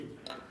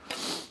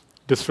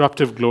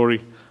Disruptive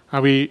Glory.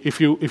 And if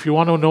you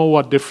want to know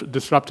what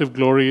Disruptive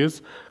Glory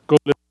is, go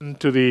listen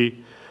to the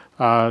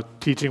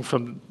teaching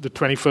from the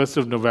 21st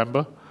of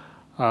November,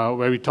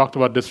 where we talked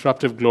about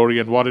Disruptive Glory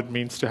and what it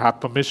means to have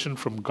permission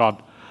from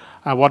God,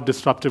 and what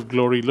Disruptive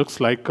Glory looks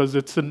like, because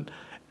it's an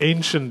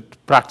ancient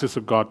practice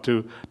of God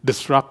to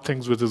disrupt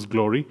things with His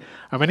glory.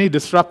 And when He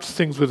disrupts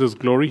things with His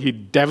glory, He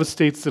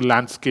devastates the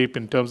landscape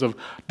in terms of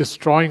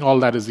destroying all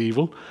that is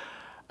evil.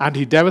 And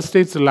He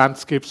devastates the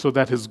landscape so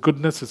that His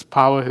goodness, His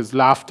power, His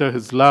laughter,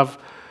 His love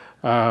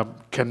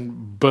can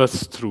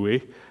burst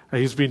through.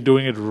 And He's been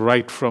doing it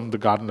right from the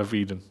Garden of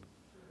Eden.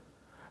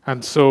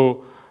 And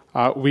so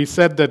we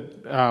said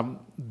that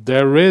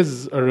there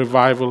is a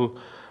revival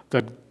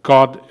that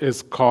God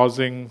is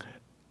causing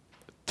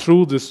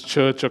through this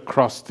church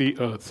across the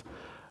earth.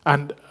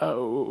 And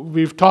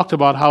we've talked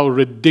about how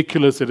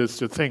ridiculous it is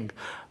to think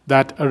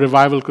that a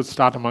revival could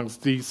start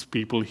amongst these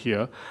people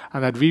here,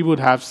 and that we would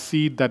have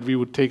seed that we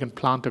would take and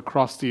plant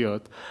across the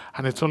earth.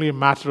 And it's only a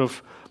matter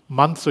of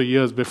months or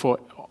years before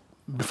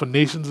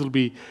nations will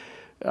be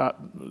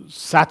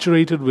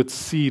saturated with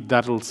seed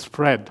that will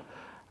spread,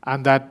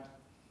 and that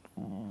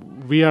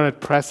we are at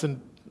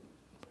present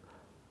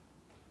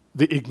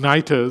the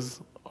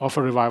igniters of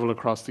a revival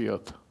across the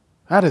earth.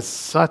 That is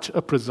such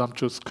a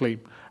presumptuous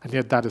claim, and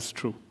yet that is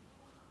true.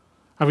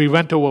 And we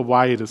went over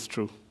why it is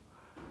true.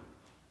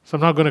 So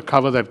I'm not going to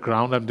cover that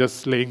ground. I'm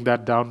just laying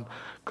that down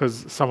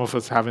because some of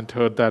us haven't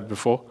heard that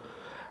before.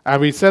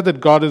 And we said that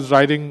God is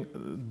writing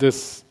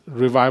this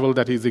revival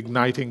that He's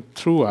igniting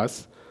through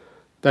us,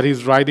 that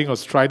He's riding or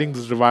striding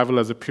this revival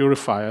as a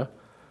purifier,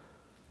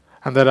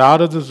 and that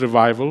out of this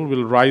revival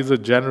will rise a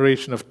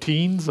generation of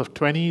teens, of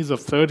 20s,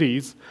 of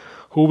 30s,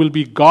 who will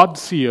be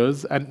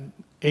God-seers and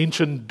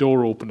ancient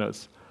door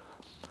openers.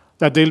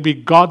 That they'll be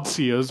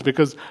God-seers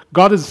because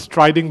God is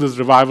striding this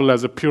revival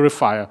as a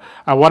purifier.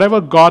 And whatever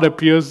God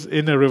appears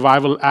in a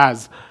revival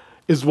as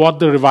is what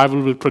the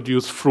revival will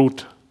produce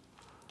fruit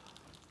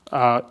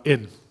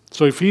in.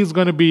 So if He's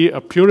going to be a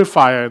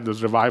purifier in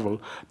this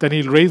revival, then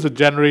He'll raise a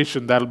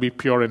generation that'll be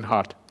pure in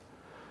heart.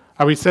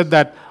 And we said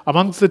that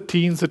amongst the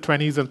teens, the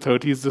 20s, and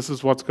 30s, this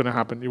is what's going to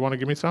happen. You want to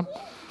give me some?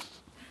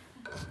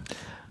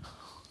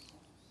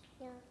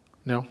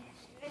 No?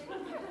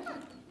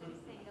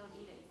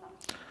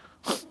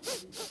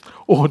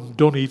 Oh,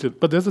 don't eat it.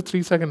 But there's a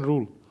 3-second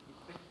rule.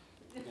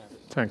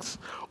 Thanks.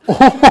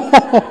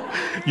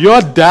 Oh,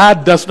 your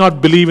dad does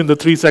not believe in the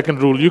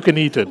 3-second rule. You can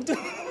eat it.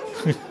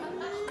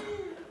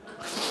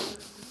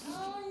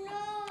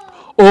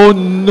 Oh,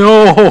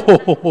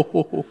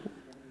 no.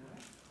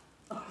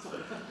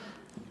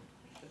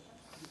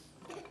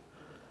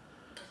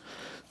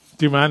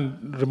 Do you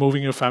mind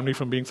removing your family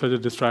from being such a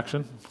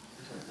distraction?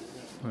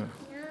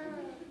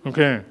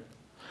 Okay.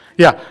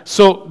 Yeah,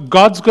 so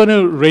God's going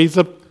to raise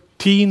up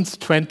teens,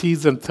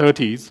 20s, and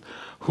 30s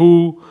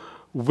who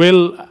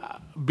will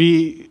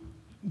be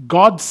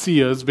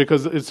God-seers,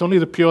 because it's only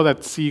the pure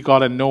that see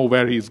God and know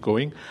where He's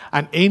going,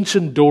 and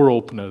ancient door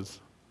openers.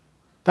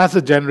 That's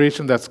a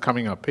generation that's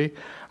coming up. And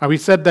we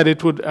said that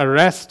it would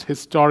arrest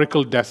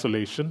historical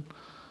desolation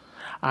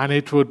and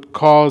it would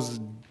cause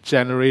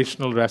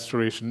generational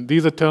restoration.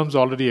 These are terms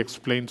already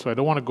explained, so I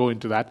don't want to go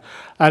into that.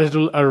 And it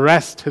will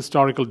arrest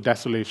historical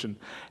desolation.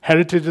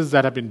 Heritages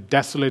that have been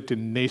desolate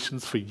in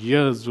nations for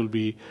years will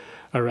be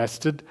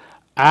arrested,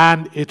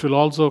 and it will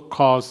also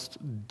cause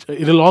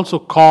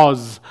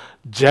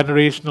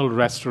generational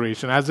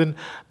restoration. As in,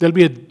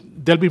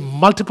 there'll be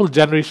multiple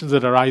generations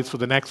that arise for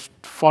the next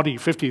 40,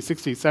 50,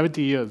 60,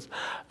 70 years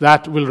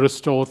that will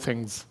restore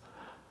things.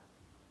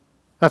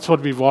 That's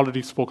what we've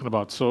already spoken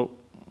about. So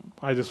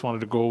I just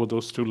wanted to go over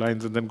those 2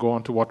 lines and then go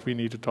on to what we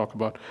need to talk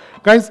about.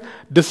 Guys,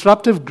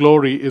 disruptive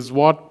glory is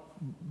what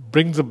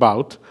brings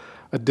about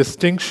a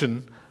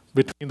distinction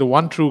between the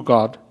one true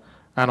God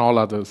and all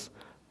others.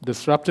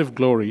 Disruptive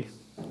glory.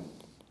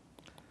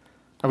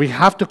 And we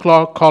have to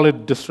call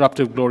it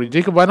disruptive glory.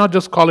 Jacob, why not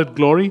just call it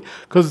glory?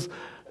 Because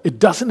it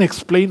doesn't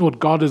explain what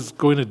God is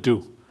going to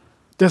do.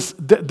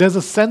 There's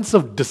a sense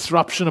of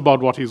disruption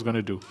about what He's going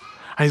to do.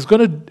 And He's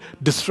going to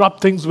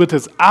disrupt things with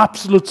His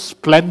absolute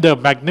splendor,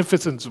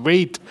 magnificence,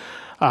 weight,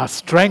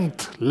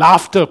 strength,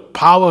 laughter,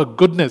 power,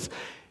 goodness.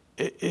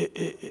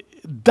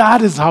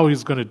 That is how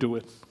He's going to do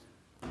it.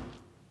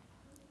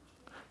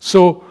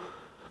 So,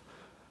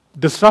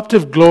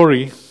 disruptive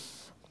glory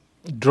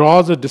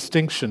draws a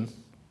distinction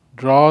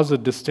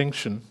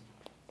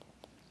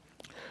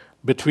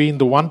between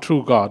the one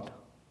true God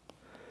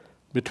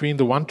and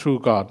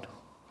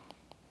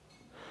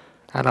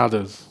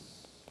others.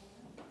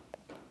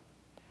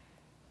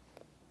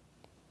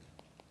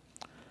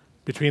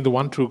 Between the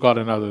one true God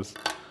and others.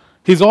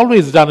 He's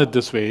always done it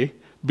this way.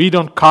 Be it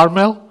on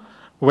Carmel,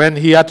 when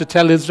He had to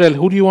tell Israel,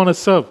 who do you want to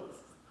serve?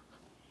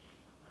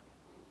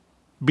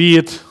 Be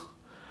it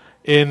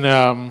in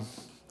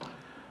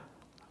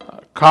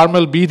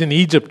Carmel, be it in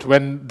Egypt,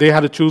 when they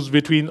had to choose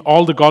between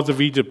all the gods of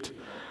Egypt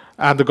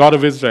and the God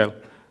of Israel.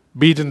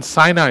 Be it in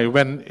Sinai,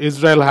 when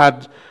Israel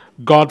had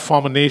God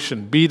form a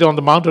nation. Be it on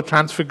the Mount of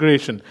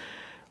Transfiguration.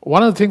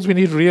 One of the things we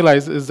need to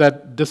realize is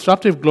that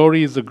disruptive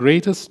glory is the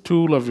greatest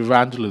tool of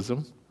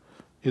evangelism,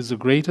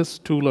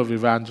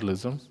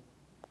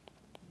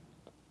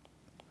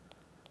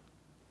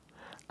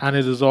 and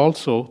it is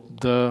also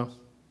the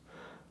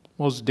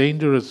most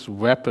dangerous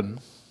weapon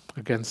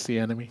against the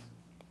enemy.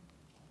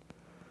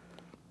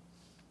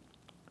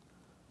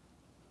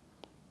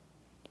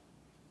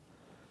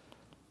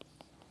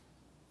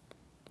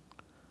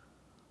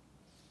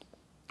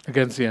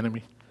 Against the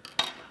enemy.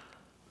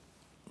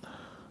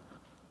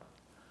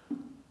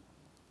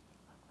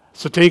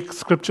 So take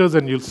scriptures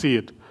and you'll see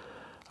it.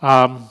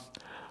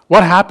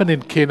 What happened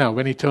in Cana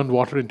when he turned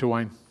water into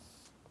wine?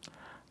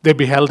 They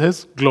beheld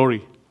his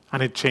glory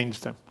and it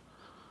changed them.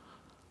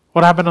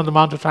 What happened on the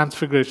Mount of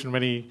Transfiguration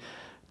when he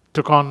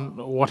took on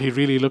what he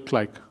really looked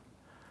like?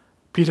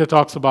 Peter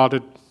talks about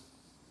it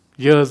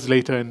years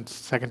later in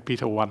 2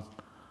 Peter 1.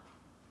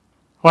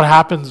 What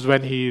happens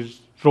when he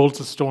rolls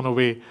the stone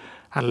away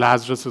and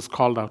Lazarus is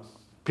called out?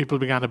 People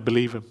began to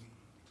believe him.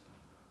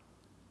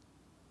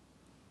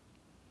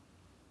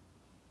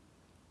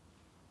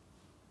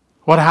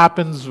 What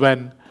happens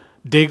when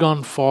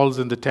Dagon falls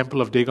in the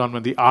temple of Dagon,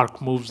 when the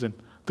ark moves in?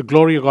 The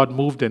glory of God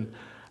moved in,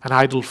 an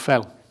idol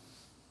fell.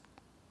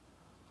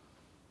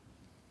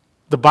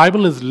 The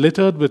Bible is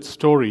littered with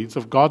stories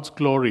of God's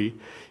glory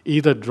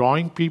either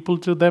drawing people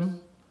to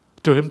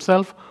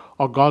himself,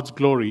 or God's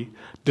glory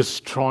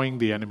destroying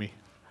the enemy.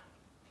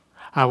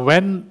 And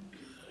when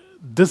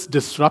this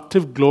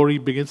disruptive glory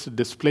begins to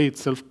display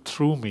itself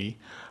through me,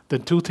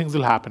 then two things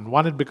will happen.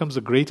 One, it becomes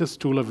the greatest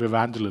tool of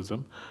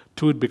evangelism.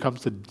 Two, it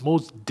becomes the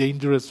most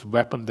dangerous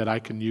weapon that I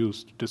can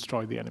use to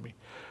destroy the enemy.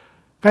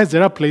 Guys,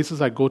 there are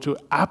places I go to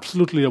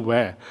absolutely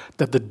aware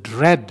that the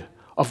dread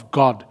of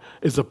God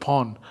is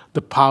upon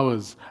the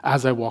powers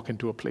as I walk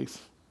into a place.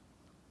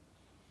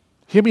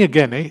 Hear me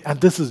again, eh? And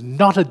this is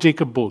not a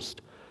Jacob boast.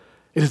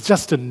 It is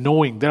just a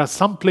knowing. There are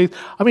some places,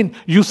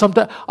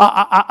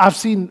 I've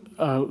seen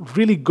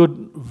really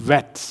good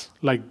vets,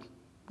 like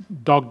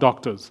dog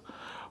doctors,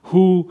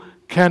 who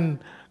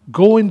can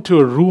go into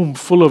a room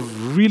full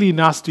of really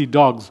nasty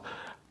dogs.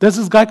 There's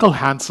this guy called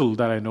Hansel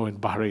that I know in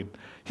Bahrain.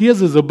 He has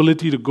his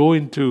ability to go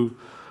into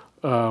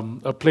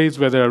a place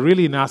where there are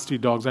really nasty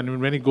dogs, and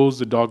when he goes,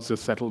 the dogs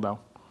just settle down.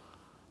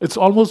 It's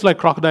almost like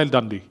Crocodile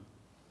Dundee.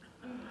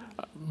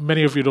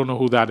 Many of you don't know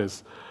who that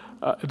is.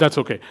 That's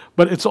okay.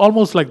 But it's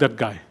almost like that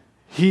guy.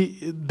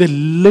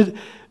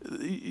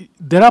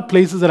 There are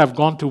places that I've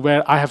gone to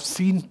where I have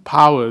seen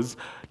powers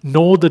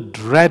know the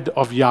dread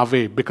of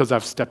Yahweh because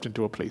I've stepped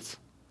into a place.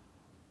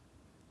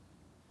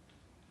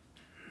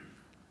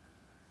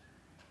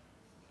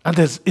 And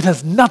it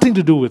has nothing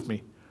to do with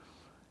me.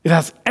 It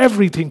has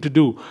everything to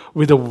do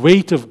with the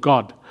weight of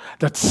God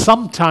that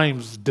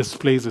sometimes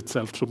displays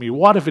itself through me.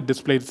 What if it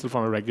displayed itself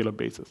on a regular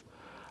basis?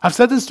 I've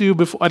said this to you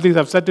before, at least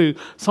I've said to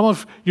some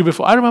of you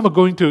before. I remember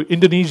going to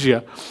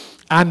Indonesia,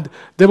 and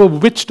there were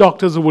witch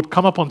doctors who would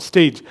come up on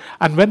stage.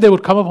 And when they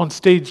would come up on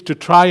stage to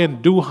try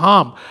and do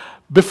harm,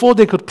 before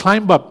they could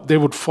climb up, they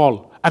would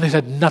fall. And it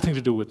had nothing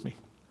to do with me.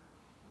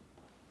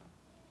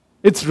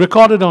 It's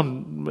recorded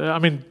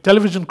on,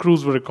 television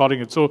crews were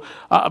recording it. So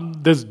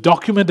there's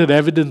documented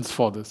evidence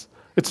for this.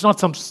 It's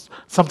not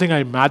something I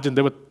imagined.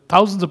 There were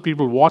thousands of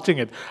people watching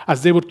it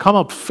as they would come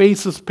up,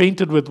 faces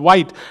painted with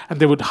white, and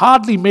they would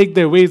hardly make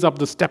their ways up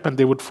the step and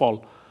they would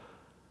fall.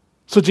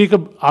 So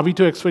Jacob, are we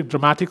to expect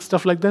dramatic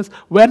stuff like this?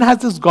 When has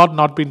this God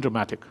not been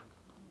dramatic?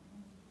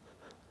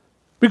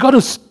 We got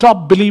to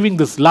stop believing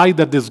this lie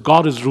that this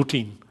God is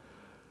routine.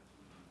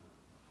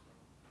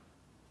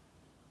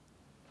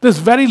 There's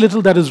very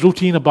little that is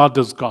routine about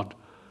this God.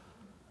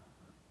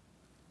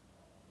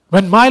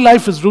 When my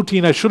life is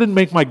routine, I shouldn't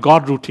make my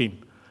God routine.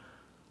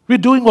 We're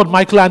doing what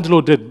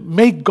Michelangelo did.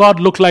 Make God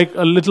look like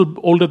a little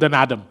older than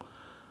Adam.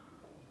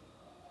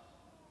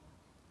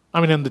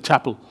 In the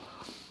chapel.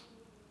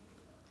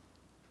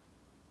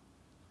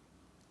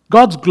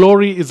 God's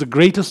glory is the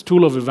greatest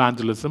tool of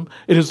evangelism.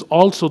 It is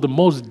also the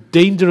most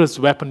dangerous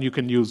weapon you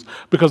can use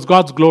because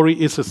God's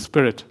glory is His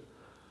Spirit.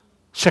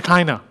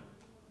 Shekinah.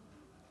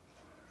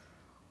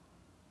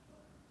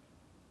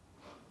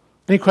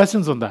 Any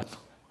questions on that?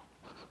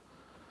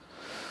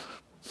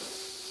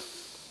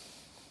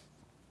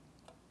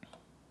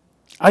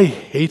 I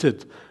hate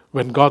it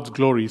when God's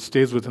glory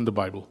stays within the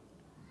Bible.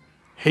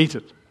 Hate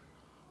it.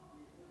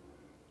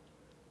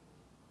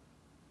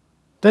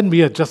 Then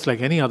we are just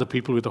like any other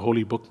people with a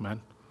holy book,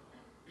 man.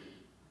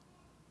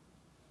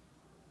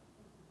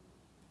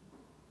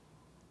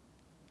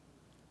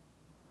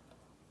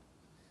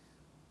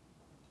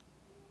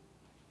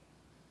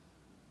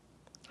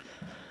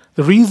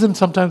 The reason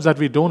sometimes that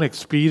we don't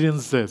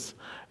experience this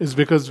is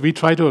because we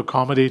try to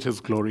accommodate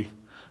His glory.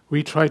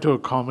 We try to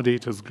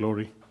accommodate His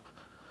glory.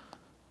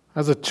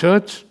 As a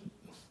church,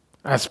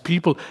 as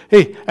people,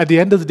 hey, at the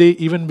end of the day,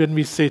 even when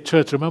we say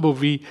church, remember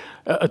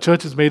a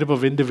church is made up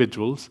of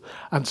individuals,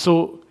 and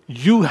so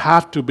you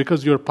have to,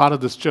 because you're part of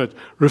this church,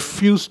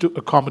 refuse to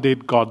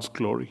accommodate God's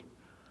glory.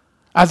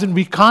 As in,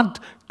 we can't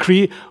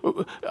create,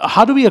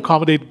 how do we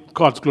accommodate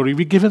God's glory?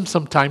 We give Him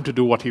some time to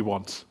do what He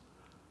wants.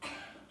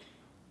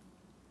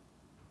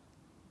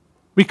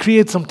 We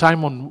create some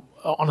time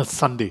on a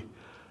Sunday.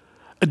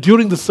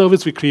 During the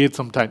service, we create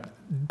some time.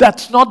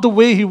 That's not the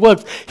way he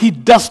works. He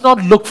does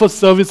not look for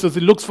services.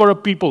 He looks for a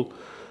people.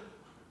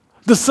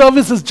 The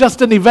service is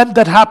just an event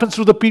that happens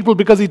through the people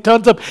because he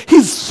turns up.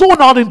 He's so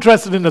not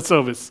interested in a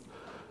service.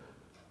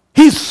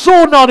 He's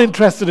so not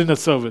interested in a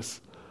service.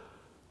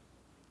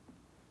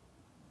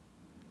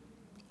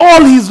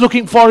 All he's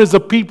looking for is a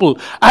people.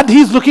 And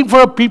he's looking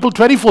for a people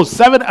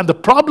 24/7. And the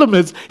problem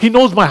is, he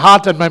knows my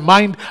heart and my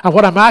mind and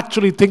what I'm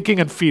actually thinking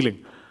and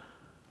feeling.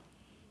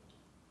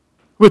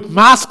 With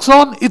masks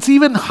on, it's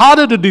even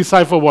harder to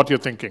decipher what you're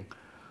thinking.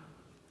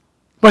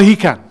 But he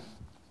can.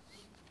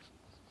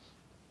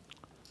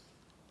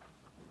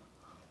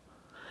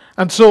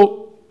 And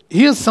so,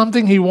 here's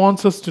something he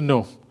wants us to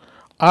know.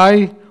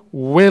 I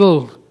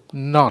will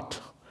not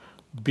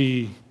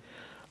be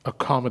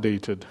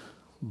accommodated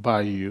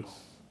by you.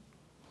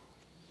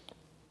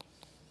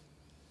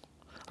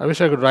 I wish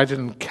I could write it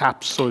in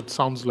caps so it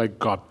sounds like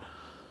God.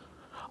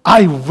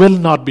 I will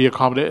not be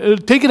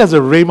accommodated. Take it as a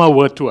rhema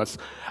word to us.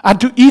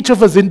 And to each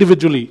of us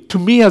individually, to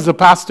me as a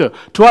pastor,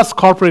 to us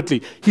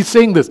corporately, he's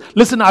saying this.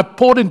 Listen, I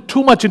poured in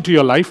too much into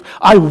your life.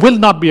 I will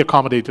not be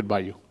accommodated by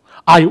you.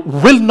 I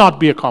will not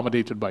be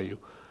accommodated by you.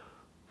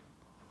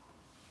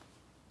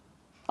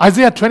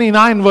 Isaiah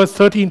 29 verse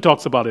 13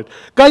 talks about it.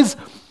 Guys,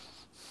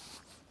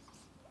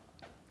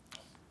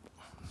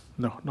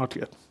 no, not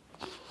yet.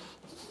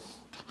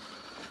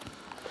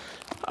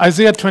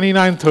 Isaiah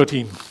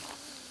 29:13.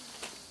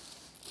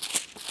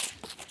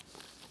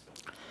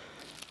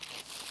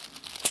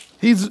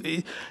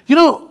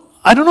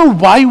 I don't know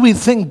why we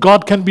think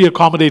God can be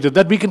accommodated,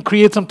 that we can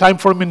create some time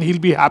for him and he'll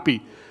be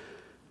happy.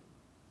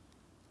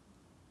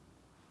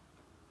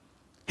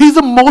 He's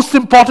the most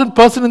important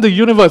person in the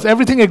universe.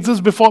 Everything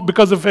exists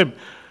because of him.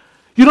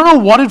 You don't know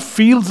what it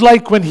feels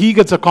like when he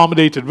gets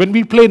accommodated, when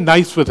we play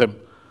nice with him.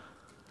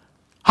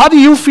 How do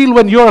you feel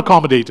when you're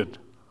accommodated?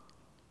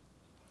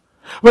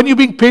 When you're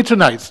being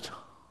patronized?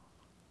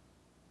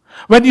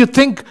 When you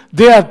think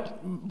they are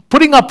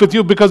putting up with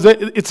you because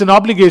it's an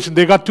obligation.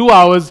 They got 2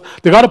 hours.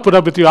 They got to put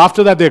up with you.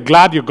 After that, they're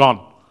glad you're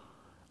gone.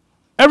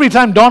 Every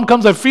time dawn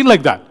comes, I feel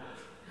like that.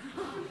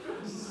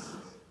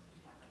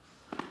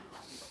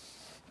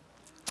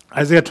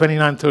 Isaiah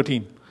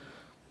 29:13.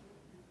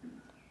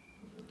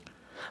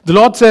 The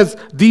Lord says,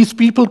 these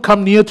people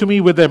come near to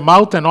me with their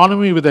mouth and honor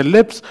me with their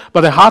lips,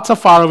 but their hearts are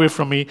far away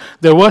from me.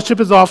 Their worship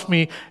is of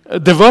me.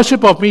 The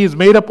worship of me is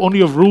made up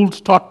only of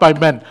rules taught by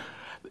men.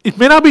 It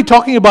may not be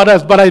talking about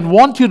us, but I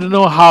want you to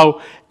know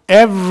how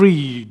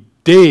every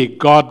day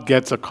God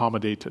gets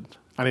accommodated,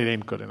 and it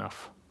ain't good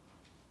enough.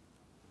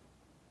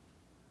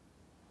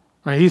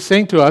 And he's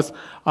saying to us,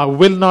 I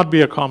will not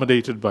be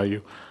accommodated by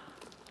you.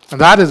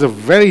 And that is a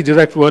very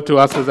direct word to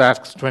us as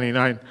Acts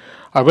 29.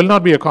 I will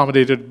not be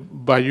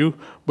accommodated by you,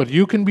 but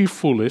you can be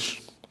foolish.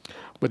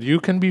 But you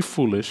can be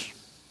foolish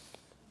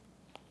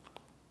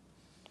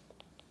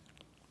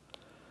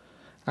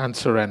and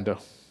surrender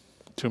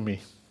to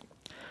me.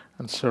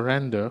 And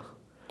surrender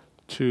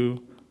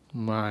to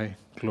my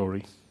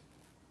glory.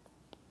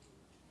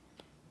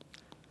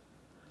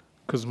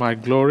 Because my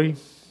glory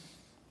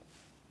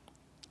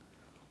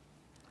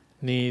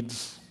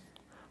needs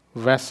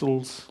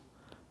vessels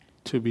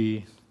to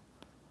be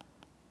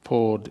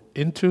poured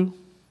into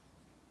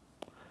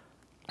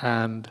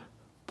and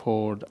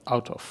poured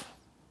out of.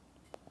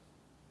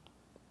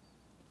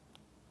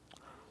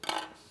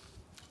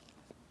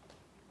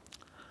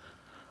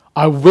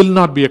 I will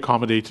not be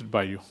accommodated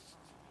by you.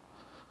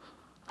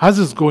 I was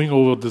just going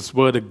over this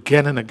word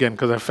again and again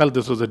because I felt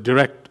this was a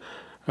direct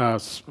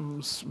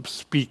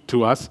speak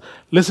to us.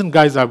 Listen,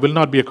 guys, I will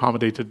not be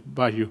accommodated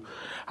by you.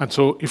 And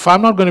so if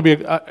I'm not going to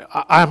be,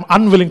 I'm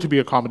unwilling to be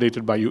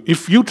accommodated by you.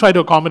 If you try to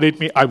accommodate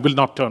me, I will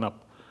not turn up.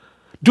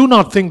 Do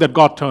not think that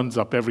God turns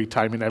up every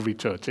time in every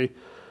church.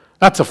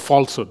 That's a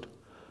falsehood.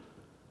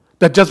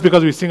 That just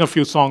because we sing a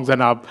few songs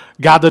and are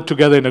gathered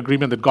together in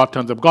agreement that God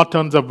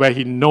turns up where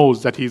he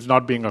knows that he's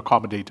not being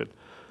accommodated.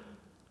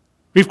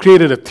 We've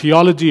created a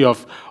theology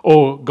of,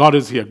 oh, God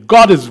is here.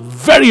 God is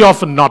very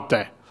often not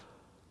there.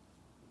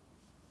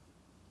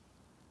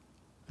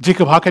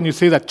 Jacob, how can you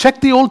say that? Check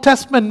the Old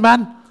Testament,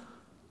 man.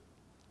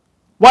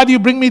 Why do you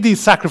bring me these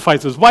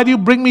sacrifices? Why do you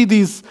bring me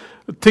these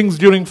things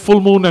during full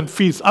moon and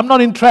feasts? I'm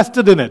not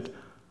interested in it.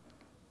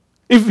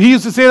 If he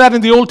used to say that in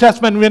the Old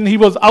Testament when he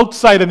was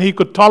outside and he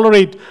could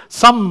tolerate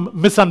some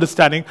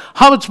misunderstanding,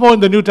 how much more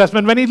in the New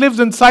Testament when he lives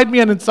inside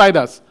me and inside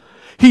us?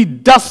 He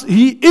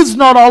is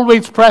not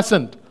always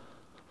present.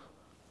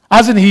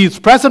 As in, he is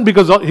present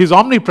because he's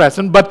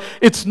omnipresent, but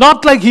it's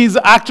not like he's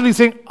actually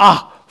saying,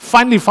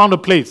 finally found a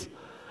place.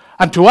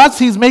 And to us,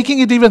 he's making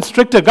it even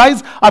stricter.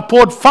 Guys, I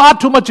poured far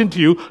too much into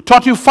you,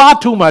 taught you far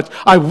too much.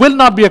 I will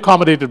not be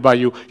accommodated by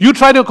you. You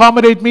try to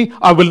accommodate me,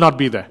 I will not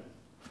be there.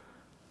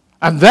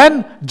 And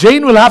then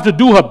Jane will have to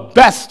do her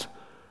best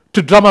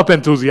to drum up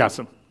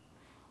enthusiasm.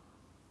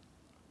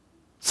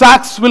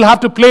 Sax will have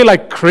to play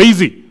like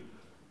crazy.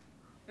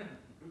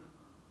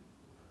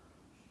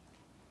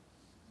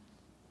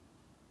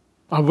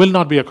 I will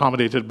not be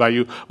accommodated by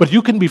you. But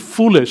you can be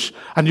foolish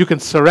and you can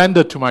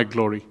surrender to my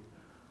glory.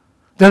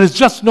 There is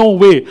just no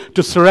way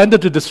to surrender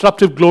to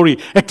disruptive glory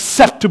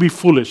except to be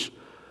foolish.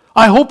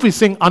 I hope we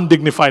sing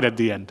undignified at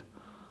the end.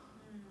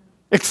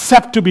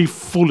 Except to be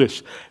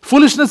foolish.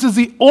 Foolishness is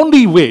the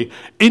only way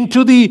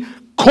into the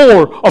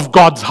core of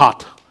God's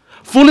heart.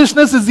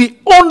 Foolishness is the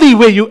only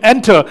way you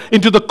enter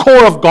into the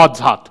core of God's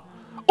heart.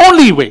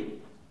 Only way.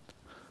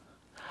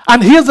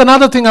 And here's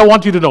another thing I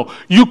want you to know.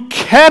 You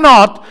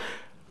cannot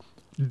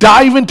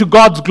dive into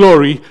God's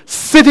glory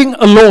sitting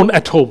alone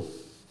at home.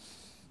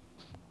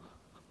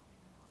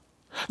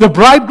 The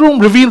bridegroom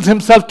reveals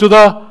himself to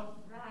the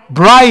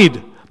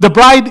bride. The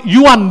bride,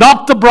 you are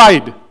not the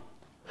bride.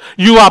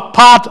 You are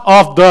part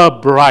of the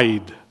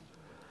bride.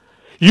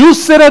 You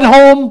sit at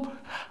home.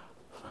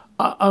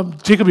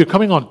 Jacob, you're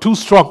coming on too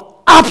strong.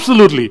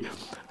 Absolutely.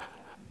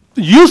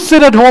 You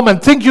sit at home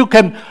and think you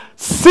can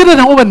sit at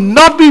home and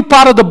not be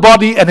part of the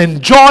body and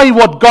enjoy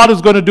what God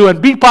is going to do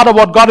and be part of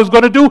what God is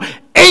going to do.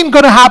 Ain't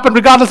going to happen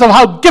regardless of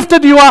how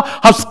gifted you are,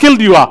 how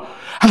skilled you are.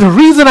 And the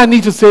reason I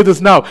need to say this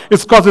now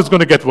is because it's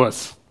going to get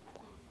worse.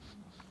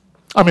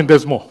 I mean,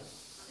 there's more.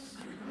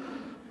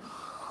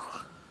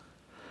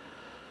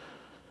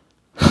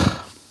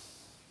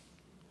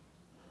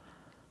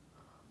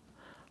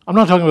 I'm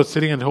not talking about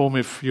sitting at home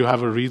if you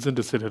have a reason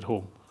to sit at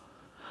home.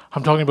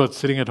 I'm talking about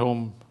sitting at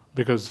home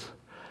because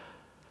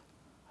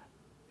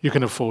you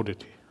can afford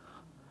it.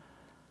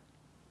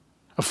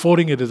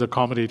 Affording it is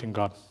accommodating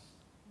God.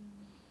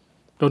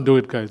 Don't do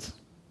it, guys.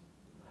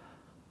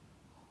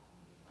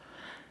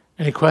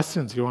 Any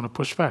questions you want to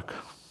push back?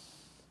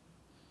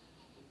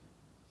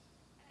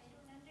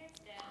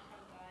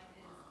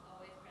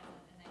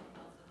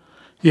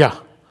 Yeah.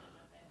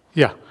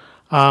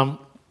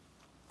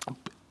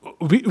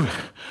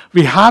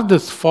 We have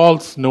this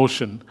false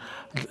notion.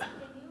 Can you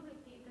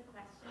repeat the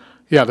question?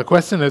 Yeah, the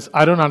question is,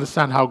 I don't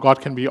understand how God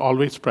can be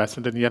always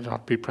present and yet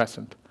not be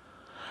present.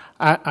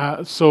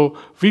 So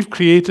we've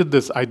created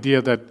this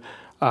idea that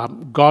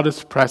God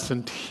is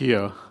present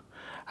here,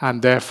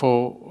 and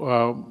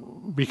therefore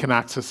we can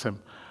access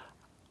Him.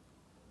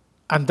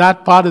 And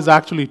that part is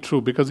actually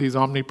true because He's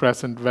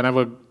omnipresent.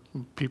 Whenever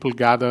people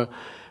gather,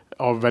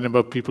 or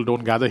whenever people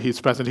don't gather,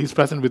 He's present. He's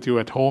present with you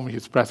at home.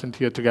 He's present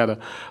here together.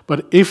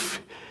 But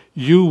if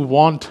you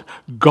want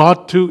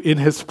God to, in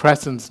His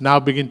presence, now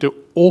begin to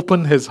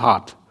open His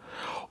heart,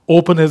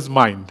 open His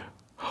mind,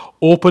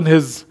 open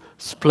His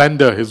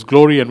splendor, His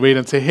glory and weight,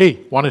 and say, hey,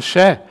 want to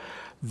share?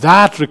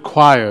 That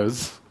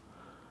requires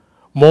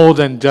more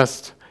than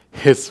just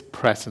His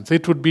presence.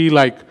 It would be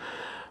like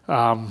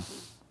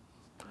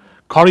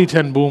Corrie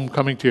ten Boom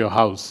coming to your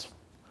house.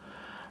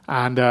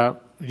 And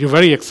you're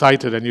very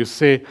excited and you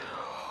say,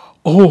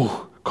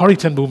 oh, Corrie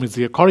ten Boom is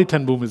here, Corrie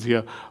ten Boom is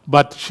here.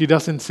 But she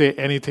doesn't say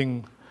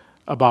anything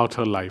about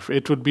her life.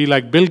 It would be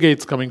like Bill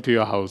Gates coming to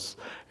your house.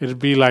 It would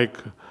be like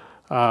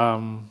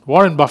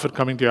Warren Buffett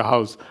coming to your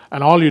house.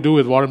 And all you do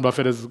with Warren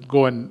Buffett is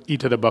go and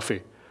eat at a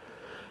buffet.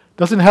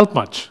 Doesn't help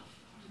much.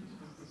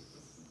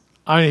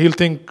 I mean, he'll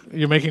think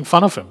you're making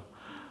fun of him.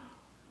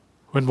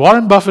 When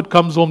Warren Buffett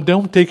comes home,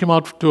 don't take him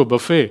out to a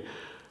buffet.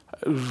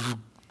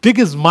 Dig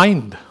his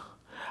mind.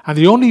 And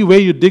the only way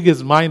you dig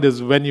his mind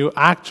is when you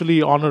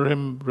actually honor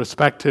him,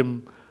 respect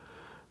him,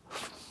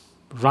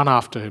 run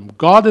after him.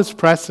 God is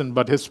present,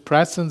 but His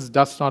presence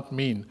does not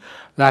mean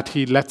that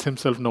He lets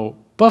Himself know.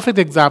 Perfect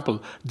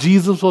example.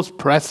 Jesus was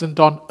present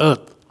on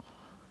earth.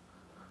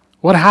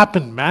 What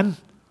happened, man?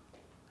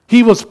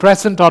 He was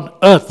present on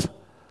earth.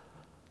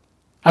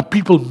 And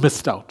people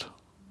missed out.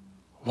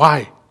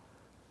 Why?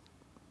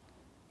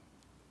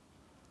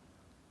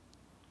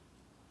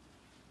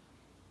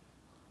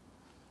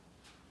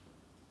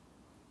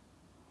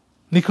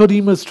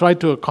 Nicodemus tried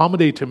to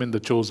accommodate Him in the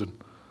chosen.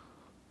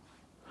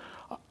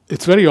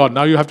 It's very odd.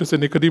 Now you have to say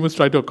Nicodemus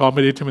tried to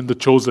accommodate Him in the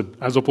chosen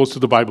as opposed to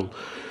the Bible.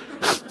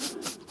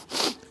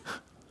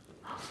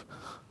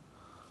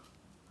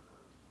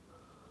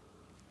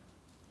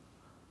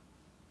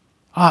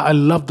 I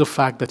love the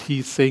fact that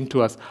He's saying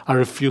to us, I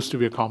refuse to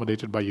be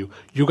accommodated by you.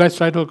 You guys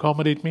try to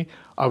accommodate me,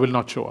 I will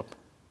not show up.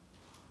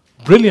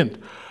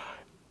 Brilliant.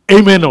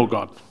 Amen, oh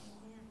God.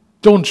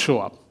 Don't show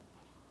up.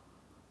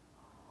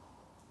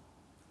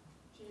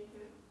 Jacob,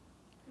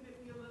 could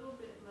it be a little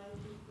bit like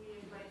if we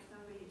invite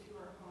somebody to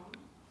our home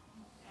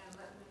and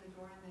let them in the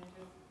door and then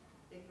just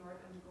ignore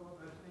them and go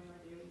about doing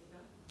our daily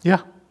stuff?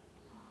 Yeah.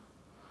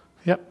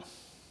 Yep.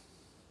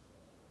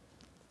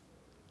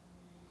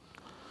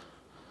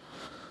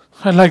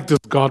 I like this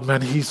God,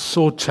 man. He's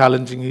so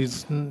challenging.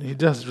 He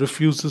just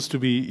refuses to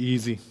be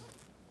easy.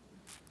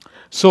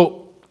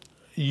 So,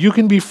 you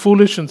can be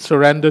foolish and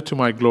surrender to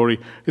my glory.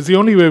 It's the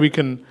only way we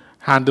can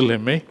handle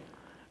Him, eh?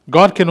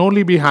 God can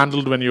only be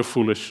handled when you're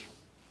foolish.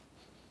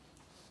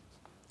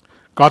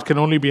 God can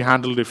only be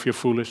handled if you're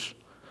foolish.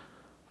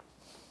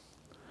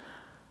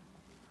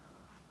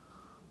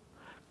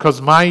 Because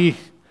my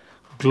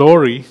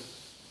glory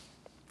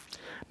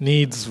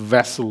needs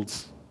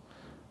vessels.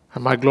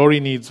 And my glory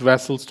needs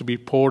vessels to be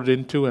poured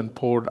into and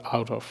poured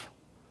out of.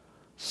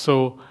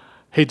 So,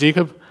 hey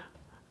Jacob,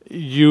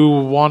 you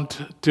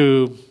want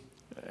to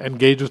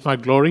engage with my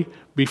glory,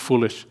 be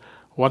foolish.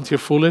 Once you're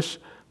foolish,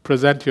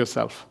 present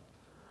yourself.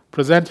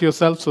 Present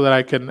yourself so that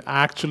I can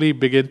actually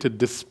begin to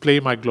display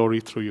my glory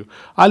through you.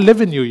 I live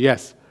in you,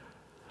 yes.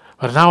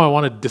 But now I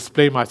want to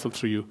display myself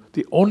through you.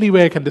 The only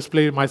way I can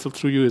display myself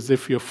through you is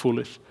if you're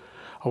foolish.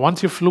 And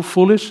once you're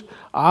foolish,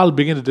 I'll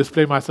begin to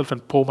display myself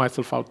and pour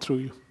myself out through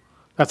you.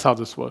 That's how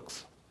this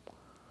works.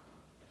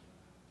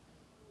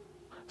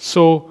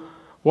 So,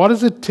 what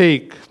does it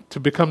take to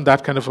become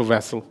that kind of a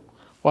vessel?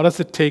 What does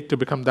it take to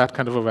become that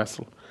kind of a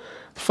vessel?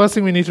 The first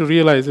thing we need to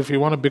realize if you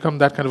want to become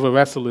that kind of a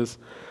vessel is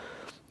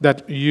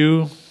that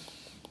you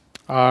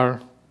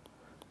are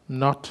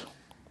not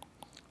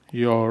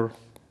your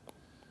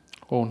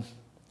own.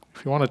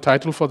 If you want a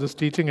title for this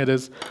teaching, it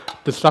is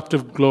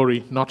Disruptive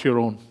Glory, Not Your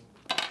Own.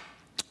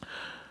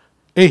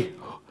 Hey,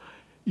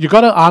 you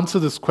got to answer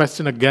this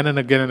question again and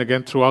again and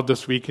again throughout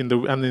this week and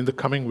in the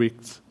coming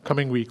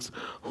weeks.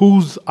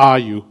 Whose are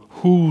you?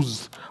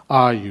 Whose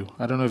are you?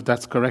 I don't know if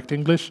that's correct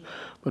English,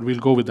 but we'll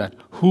go with that.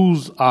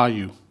 Whose are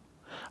you?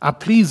 And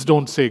please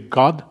don't say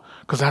God,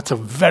 because that's a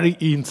very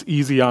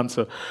easy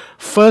answer.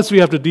 First, we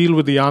have to deal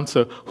with the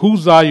answer.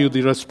 Whose are you?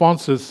 The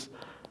response is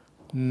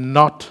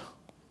not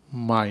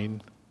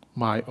mine,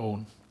 my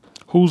own.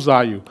 Whose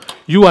are you?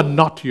 You are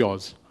not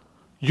yours.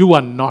 You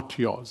are not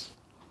yours.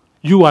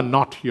 You are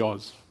not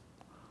yours.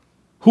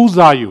 Whose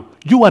are you?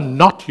 You are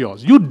not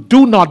yours. You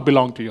do not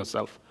belong to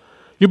yourself.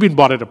 You've been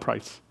bought at a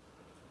price.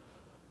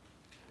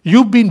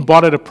 You've been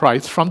bought at a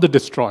price from the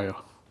destroyer.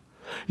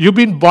 You've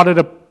been bought at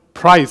a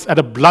price, at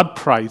a blood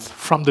price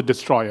from the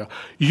destroyer.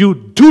 You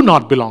do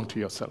not belong to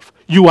yourself.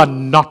 You are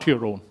not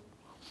your own.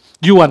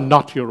 You are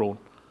not your own.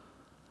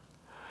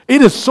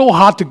 It is so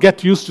hard to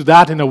get used to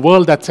that in a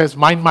world that says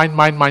mine, mine,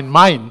 mine, mine,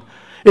 mine.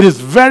 It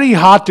is very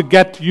hard to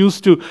get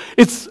used to.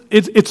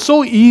 It's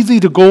so easy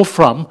to go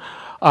from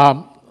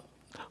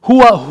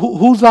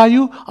whose are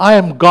you? I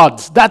am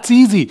God's. That's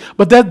easy.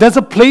 But there's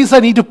a place I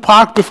need to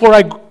park before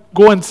I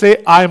go and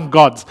say I am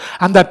God's.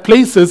 And that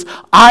place is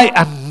I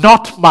am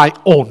not my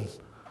own.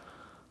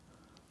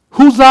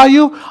 Whose are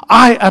you?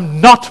 I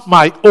am not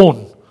my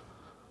own.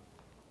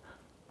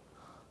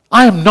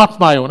 I am not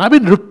my own. I've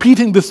been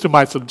repeating this to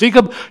myself.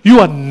 Jacob, you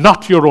are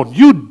not your own.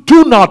 You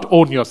do not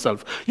own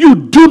yourself. You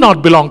do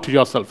not belong to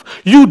yourself.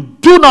 You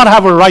do not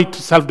have a right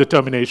to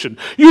self-determination.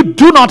 You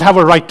do not have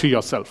a right to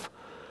yourself.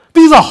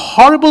 These are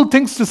horrible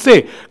things to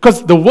say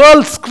because the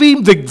world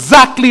screams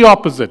exactly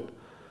opposite.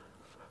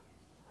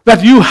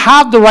 That you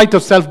have the right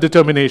of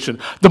self-determination.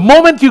 The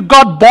moment you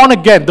got born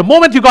again, the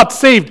moment you got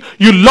saved,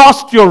 you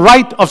lost your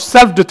right of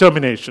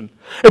self-determination.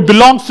 It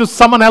belongs to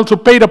someone else who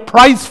paid a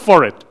price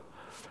for it.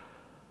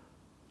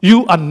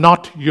 You are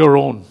not your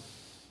own.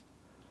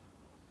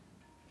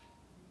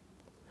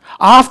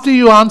 After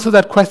you answer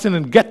that question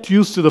and get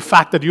used to the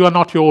fact that you are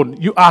not your own,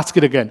 you ask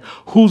it again.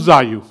 Whose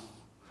are you?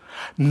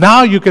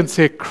 Now you can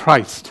say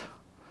Christ.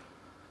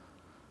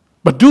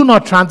 But do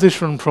not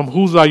transition from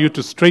whose are you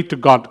to straight to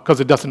God because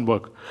it doesn't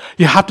work.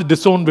 You have to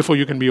disown before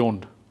you can be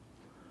owned.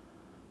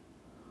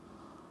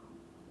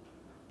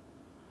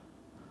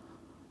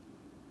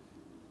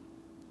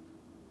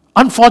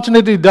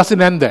 Unfortunately, it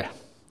doesn't end there.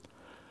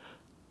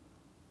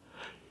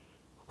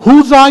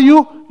 Whose are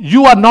you?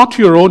 You are not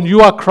your own.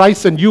 You are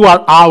Christ and you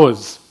are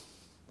ours.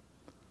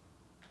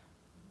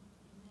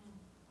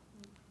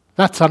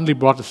 That suddenly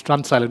brought a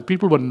stunned silence.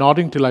 People were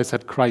nodding till I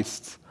said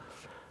Christ's.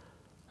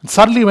 And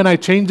suddenly when I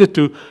changed it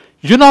to,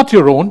 you're not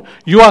your own.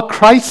 You are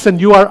Christ and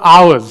you are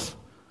ours.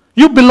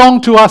 You belong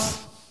to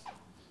us.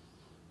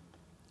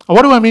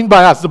 What do I mean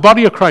by us? The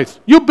body of Christ.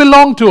 You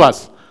belong to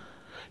us.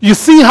 You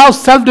see how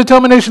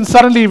self-determination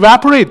suddenly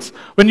evaporates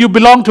when you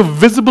belong to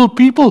visible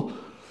people.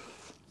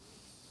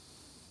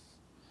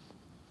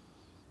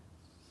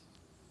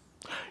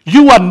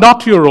 You are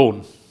not your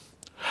own.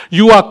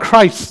 You are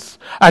Christ's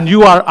and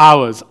you are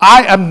ours.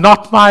 I am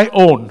not my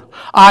own.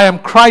 I am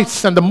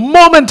Christ's, and the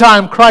moment I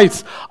am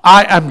Christ's,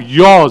 I am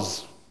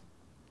yours.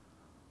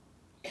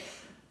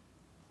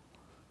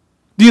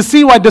 Do you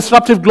see why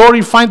Disruptive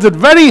Glory finds it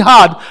very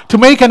hard to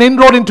make an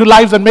inroad into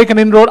lives and make an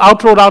inroad,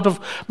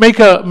 make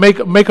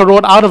a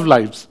road out of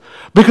lives?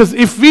 Because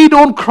if we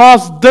don't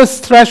cross this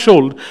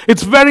threshold,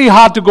 it's very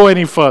hard to go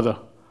any further.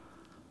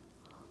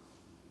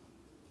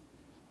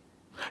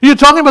 You're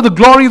talking about the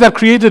glory that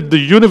created the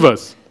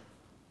universe.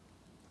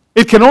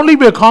 It can only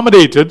be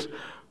accommodated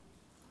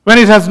when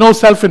it has no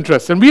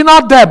self-interest. And we're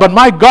not there, but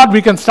my God,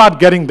 we can start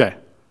getting there.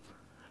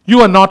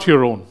 You are not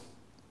your own.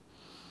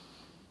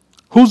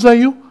 Whose are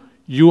you?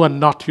 You are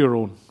not your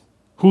own.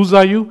 Whose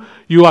are you?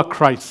 You are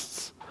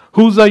Christ's.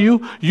 Whose are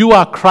you? You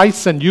are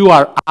Christ's and you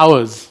are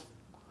ours.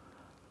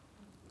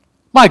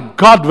 My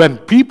God, when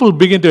people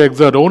begin to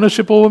exert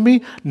ownership over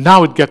me,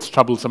 now it gets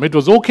troublesome. It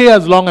was okay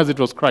as long as it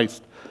was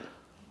Christ.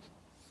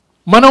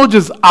 Manoj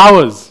is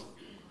ours.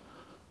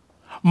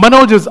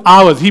 Manoj is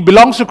ours. He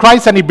belongs to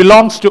Christ and he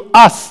belongs to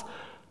us.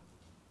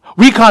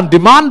 We can't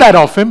demand that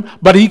of him,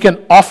 but he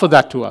can offer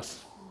that to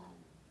us.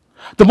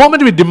 The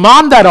moment we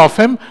demand that of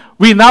him,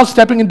 we're now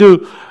stepping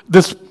into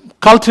this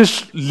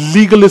cultish,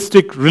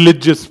 legalistic,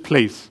 religious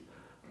place.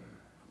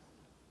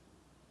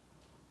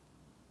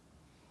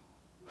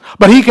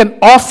 But he can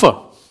offer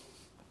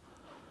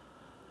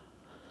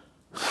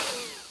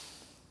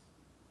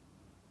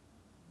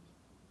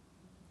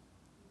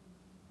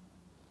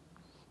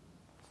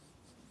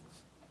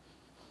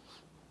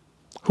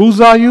whose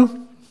are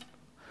you?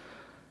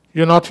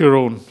 You're not your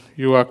own.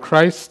 You are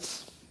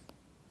Christ's,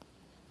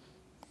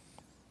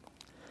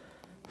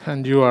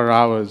 and you are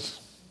ours.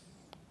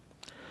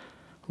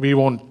 We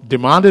won't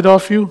demand it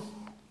of you,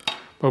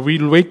 but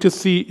we'll wait to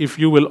see if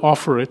you will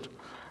offer it.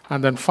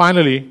 And then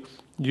finally,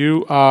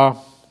 you are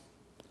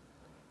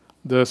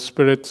the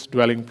Spirit's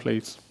dwelling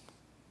place.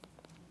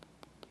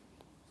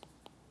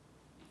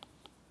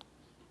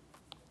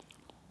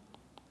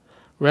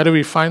 Where do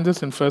we find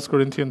this? In 1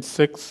 Corinthians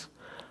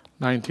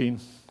 6:19.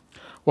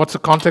 What's the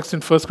context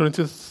in 1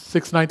 Corinthians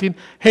 6:19?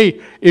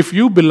 Hey, if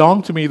you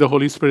belong to me, the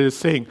Holy Spirit is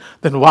saying,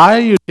 then why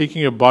are you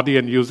taking your body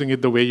and using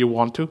it the way you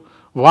want to?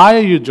 Why are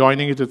you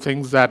joining it to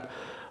things that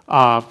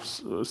are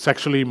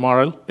sexually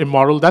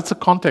immoral? That's the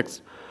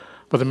context.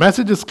 But the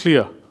message is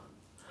clear.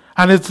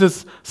 And it's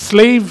this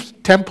slave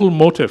temple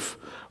motive,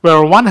 where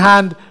on one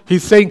hand,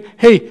 he's saying,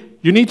 hey,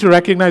 you need to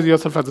recognize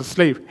yourself as a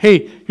slave.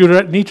 Hey,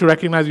 you need to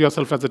recognize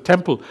yourself as a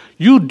temple.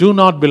 You do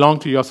not belong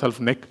to yourself,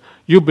 Nick.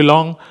 You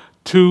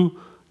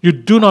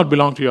do not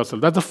belong to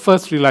yourself. That's the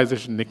first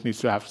realization Nick needs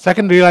to have.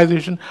 Second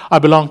realization, I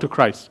belong to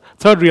Christ.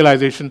 Third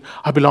realization,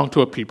 I belong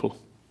to a people.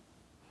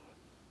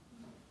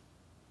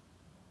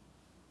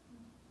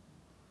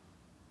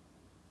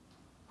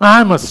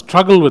 I must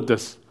struggle with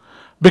this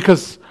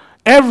because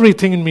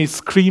everything in me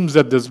screams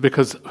at this,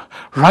 because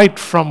right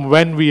from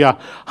when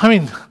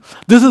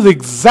this is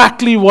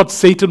exactly what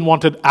Satan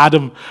wanted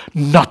Adam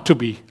not to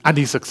be, and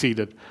he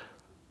succeeded.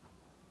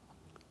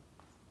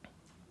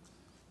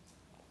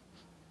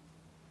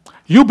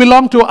 You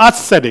belong to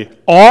us, Sede,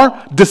 or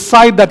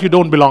decide that you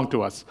don't belong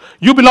to us.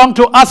 You belong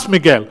to us,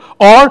 Miguel,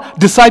 or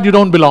decide you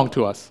don't belong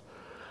to us.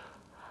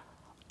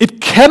 It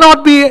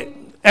cannot be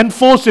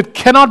enforced, it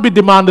cannot be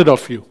demanded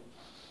of you.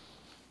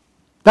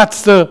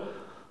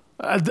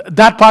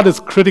 That part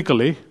is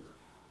critical, eh?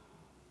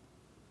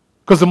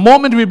 Because the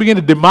moment we begin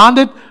to demand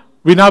it,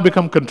 we now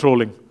become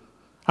controlling,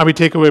 and we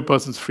take away a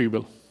person's free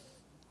will.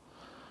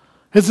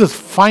 It's this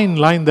fine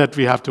line that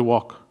we have to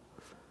walk,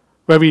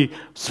 where we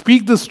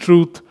speak this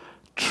truth,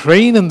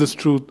 train in this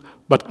truth,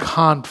 but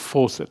can't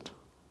force it.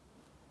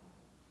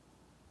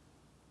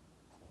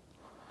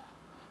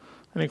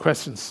 Any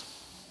questions?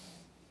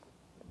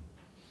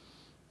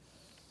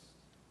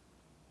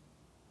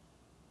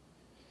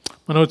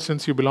 Manoj,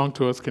 since you belong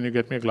to us, can you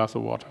get me a glass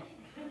of water?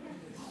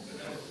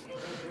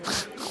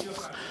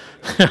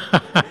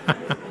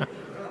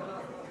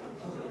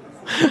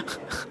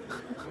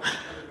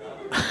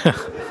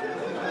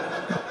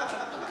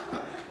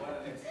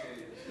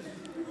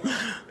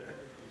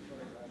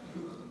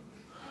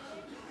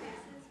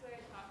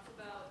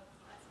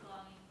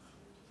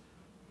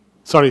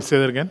 Sorry, say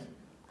that again.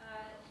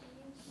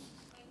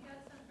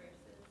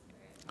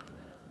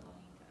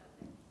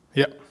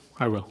 Yeah,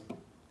 I will.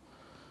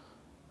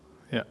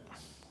 Yeah.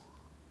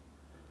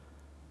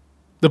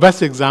 The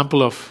best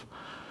example of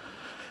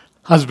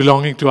us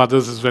belonging to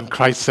others is when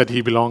Christ said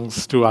he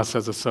belongs to us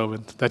as a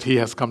servant, that he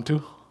has come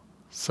to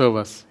serve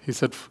us. He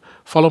said,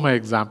 follow my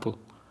example.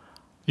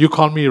 You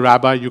call me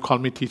rabbi, you call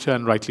me teacher,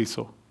 and rightly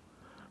so.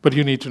 But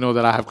you need to know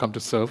that I have come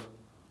to serve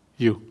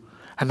you.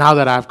 And now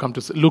that I have come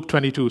to, Luke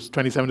 22,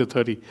 27 to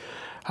 30,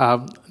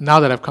 now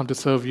that I've come to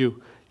serve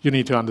you, you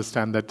need to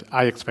understand that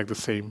I expect the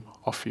same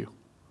of you.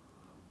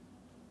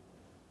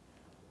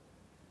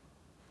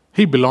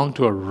 He belonged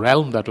to a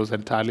realm that was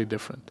entirely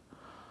different.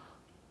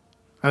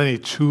 And then he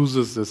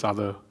chooses this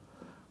other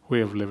way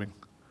of living.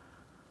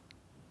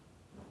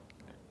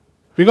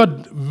 We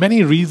got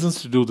many reasons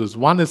to do this.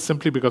 One is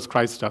simply because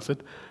Christ does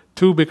it.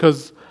 Two,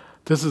 because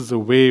this is the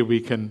way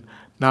we can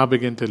now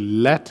begin to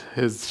let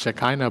his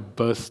Shekinah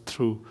burst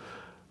through.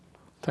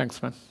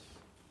 Thanks, man.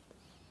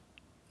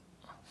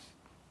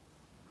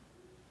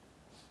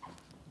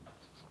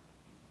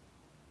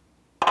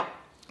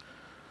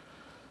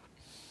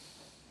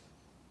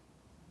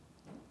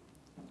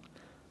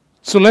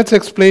 So let's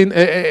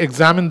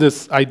examine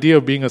this idea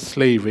of being a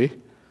slave.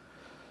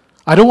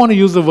 I don't want to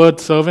use the word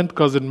servant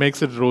because it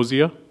makes it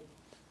rosier.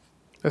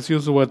 Let's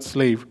use the word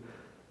slave.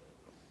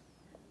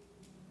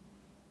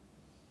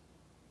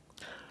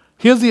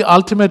 Here's the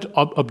ultimate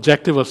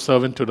objective of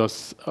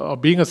servanthood, or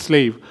being a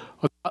slave.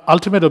 The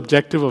ultimate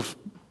objective of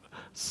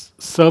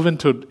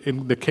servanthood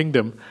in the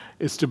kingdom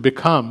is to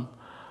become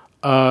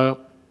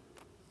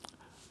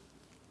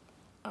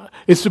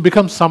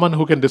someone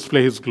who can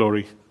display his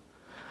glory.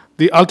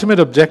 The ultimate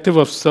objective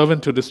of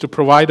servanthood is to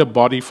provide a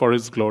body for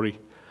his glory.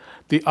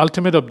 The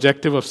ultimate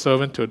objective of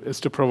servanthood is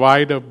to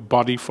provide a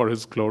body for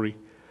his glory.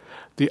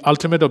 The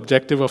ultimate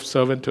objective of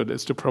servanthood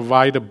is to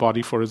provide a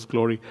body for his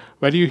glory.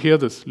 Where do you hear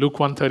this? Luke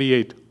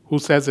 1:38. Who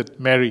says it?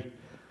 Mary.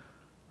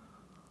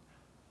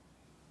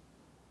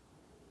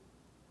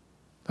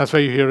 That's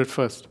where you hear it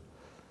first.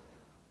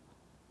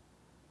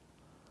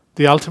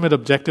 The ultimate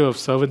objective of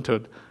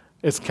servanthood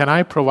is, can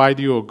I provide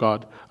you, O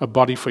God, a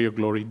body for your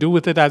glory? Do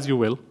with it as you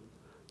will.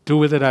 Do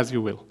with it as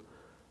you will.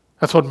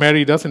 That's what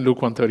Mary does in Luke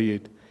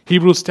 138.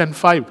 Hebrews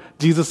 10:5,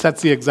 Jesus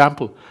sets the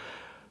example.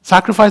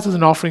 Sacrifices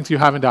and offerings you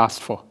haven't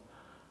asked for.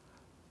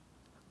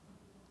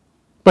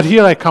 But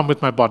here I come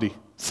with my body.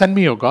 Send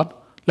me, O God.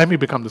 Let me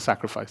become the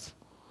sacrifice.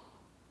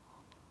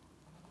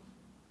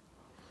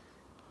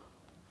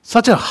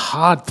 Such a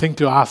hard thing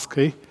to ask,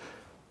 eh?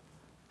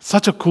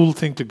 Such a cool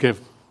thing to give.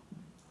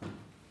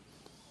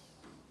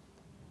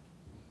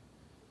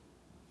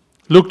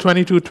 Luke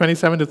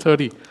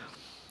 22:27-30.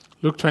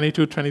 Luke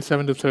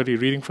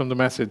 22:27-30, reading from the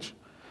Message.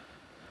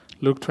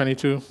 Luke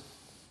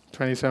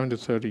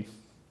 22:27-30.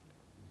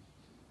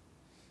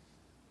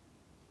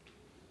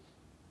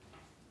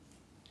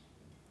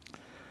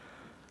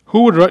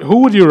 Who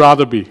would you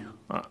rather be?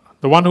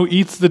 The one who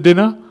eats the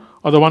dinner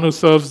or the one who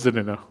serves the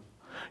dinner?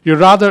 You'd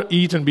rather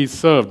eat and be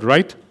served,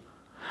 right?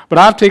 But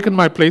I've taken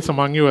my place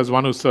among you as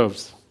one who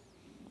serves.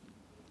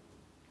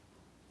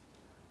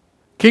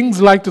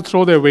 Kings like to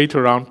throw their weight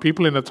around.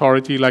 People in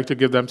authority like to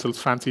give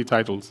themselves fancy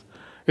titles.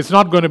 It's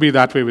not going to be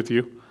that way with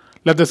you.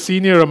 Let the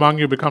senior among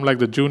you become like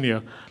the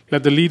junior.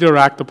 Let the leader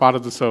act the part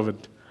of the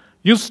servant.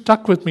 You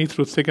stuck with me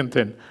through thick and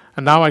thin,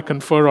 and now I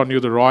confer on you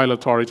the royal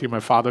authority my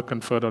Father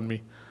conferred on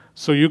me.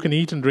 So you can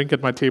eat and drink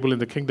at my table in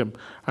the kingdom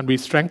and be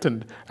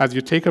strengthened as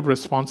you take up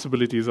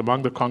responsibilities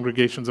among the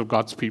congregations of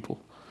God's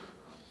people.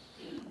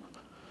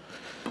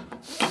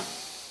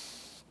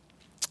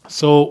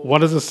 So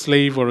what does a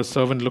slave or a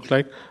servant look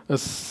like? A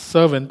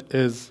servant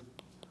is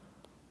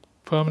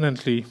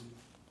permanently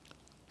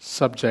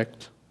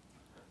subject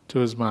to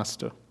his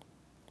master.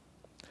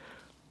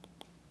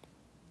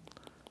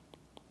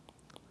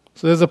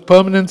 So there's a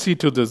permanency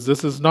to this.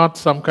 This is not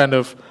some kind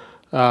of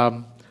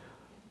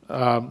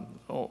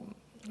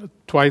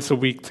twice a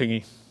week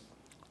thingy.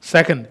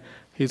 Second,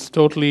 he's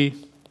totally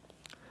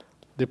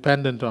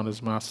dependent on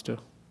his master.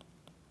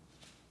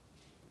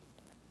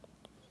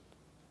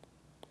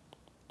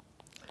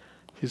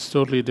 He's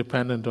totally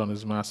dependent on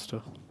his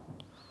master.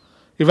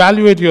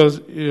 Evaluate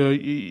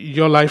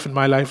your life and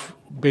my life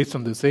based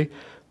on this.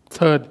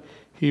 Third,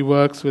 he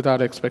works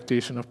without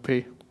expectation of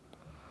pay.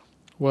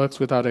 Works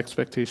without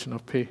expectation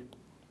of pay.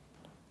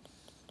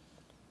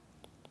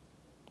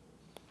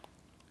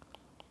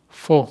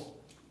 4,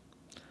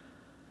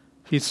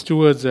 he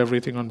stewards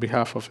everything on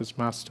behalf of his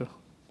master,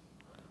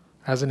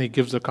 as in he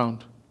gives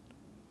account.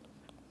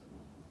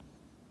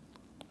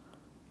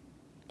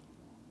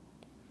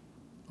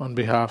 On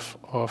behalf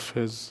of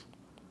his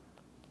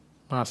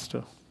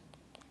master.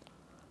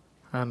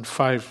 And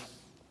 5,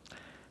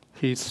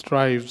 he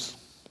strives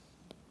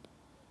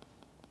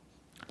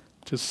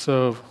to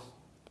serve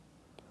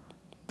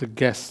the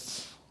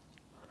guests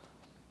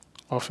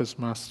of his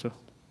master.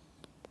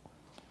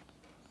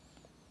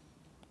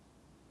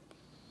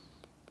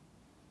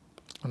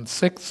 And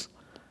 6,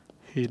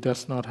 he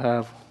does not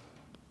have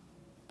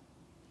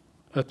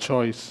a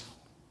choice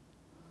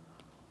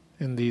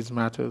in these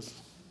matters.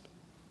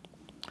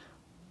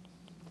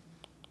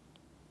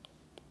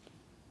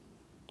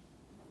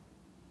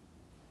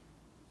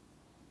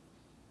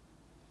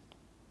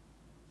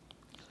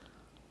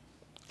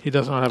 He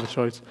does not have a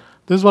choice.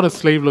 This is what a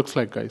slave looks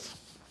like, guys.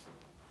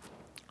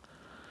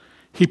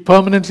 He's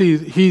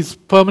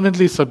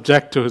permanently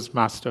subject to his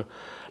master.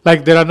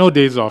 Like, there are no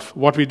days off.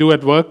 What we do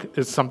at work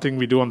is something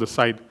we do on the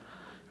side.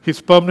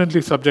 He's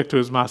permanently subject to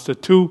his master.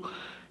 2,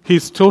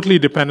 he's totally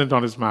dependent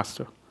on his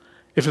master.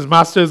 If his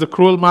master is a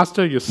cruel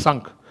master, you're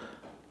sunk.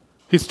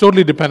 He's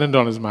totally dependent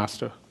on his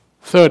master.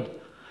 3rd,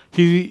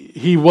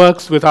 he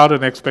works without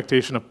an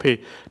expectation of pay.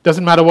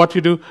 Doesn't matter what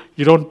you do,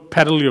 you don't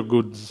peddle your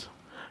goods.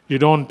 You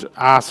don't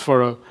ask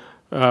for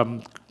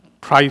a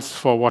price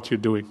for what you're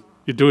doing.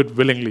 You do it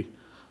willingly.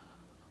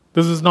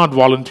 This is not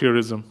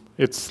volunteerism.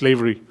 It's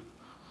slavery.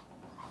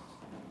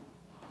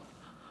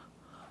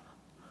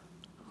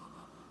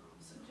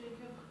 So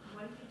Jacob,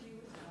 what do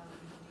you do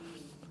with D,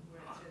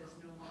 where it says,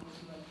 no longer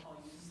do I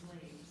call you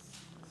slaves?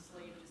 The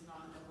slave does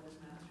not know what his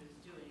master is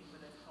doing,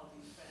 but I've called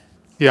you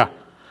friends. Yeah.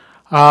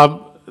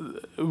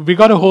 We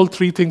got to hold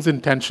 3 things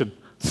in tension.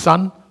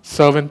 Son,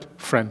 servant,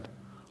 friend.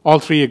 All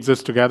 3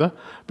 exist together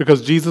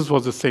because Jesus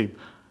was the same.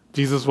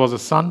 Jesus was a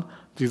son,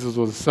 Jesus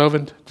was a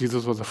servant,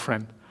 Jesus was a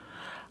friend.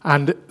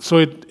 And so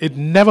it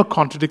never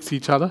contradicts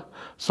each other.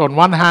 So on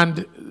one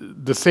hand,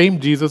 the same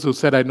Jesus who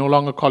said, I no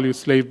longer call you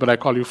slave, but I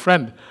call you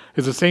friend,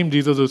 is the same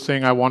Jesus who's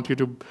saying, I want you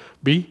to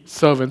be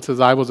servants as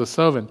I was a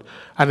servant.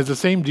 And it's the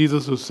same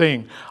Jesus who's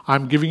saying,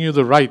 I'm giving you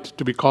the right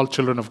to be called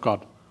children of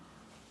God.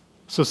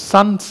 So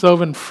son,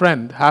 servant,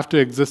 friend have to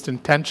exist in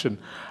tension.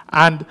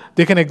 And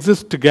they can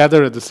exist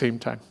together at the same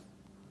time.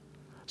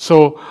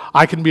 So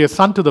I can be a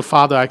son to the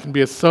Father, I can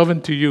be a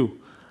servant to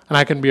you, and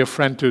I can be a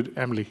friend to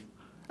Emily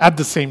at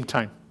the same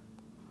time.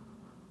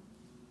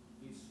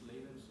 Is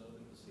slave and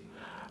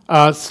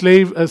servant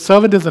the same?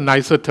 Servant is a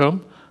nicer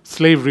term.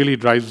 Slave really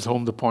drives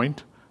home the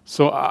point.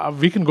 So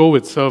we can go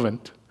with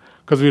servant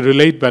because we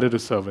relate better to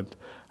servant.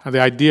 And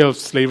the idea of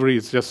slavery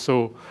is just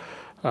so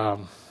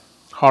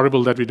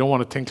horrible that we don't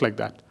want to think like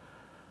that.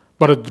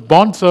 But a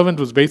bond servant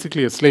was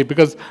basically a slave,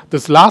 because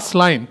this last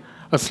line,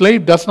 a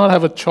slave does not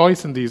have a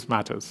choice in these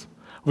matters.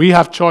 We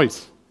have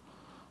choice.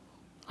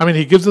 I mean,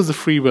 he gives us a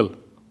free will.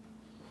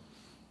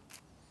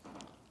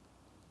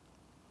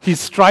 He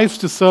strives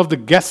to serve the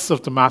guests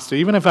of the master.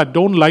 Even if I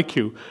don't like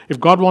you, if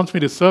God wants me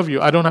to serve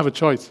you, I don't have a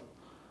choice.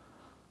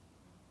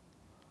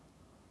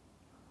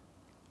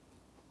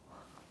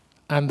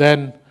 And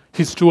then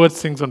he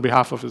stewards things on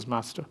behalf of his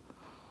master.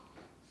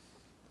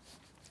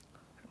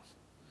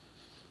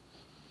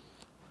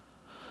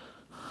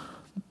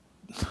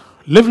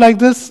 Live like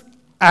this,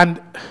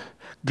 and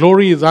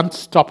glory is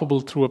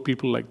unstoppable through a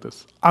people like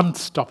this.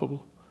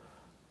 Unstoppable.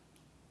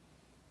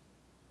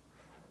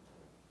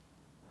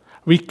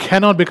 We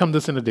cannot become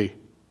this in a day,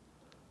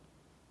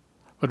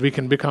 but we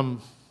can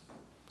become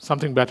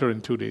something better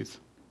in 2 days.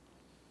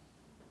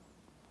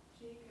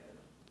 Jacob,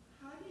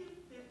 how do you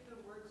fit the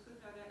works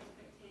without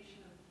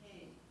expectation of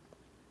pay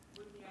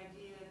with the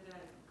idea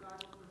that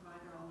God will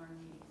provide all our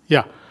needs?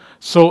 Yeah.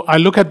 So I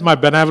look at my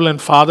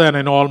benevolent Father and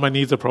I know all my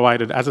needs are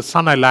provided. As a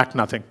son, I lack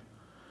nothing.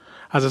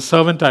 As a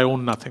servant, I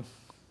own nothing.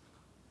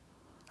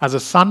 As a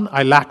son,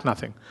 I lack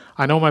nothing.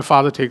 I know my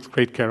Father takes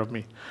great care of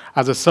me.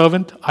 As a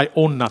servant, I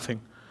own nothing,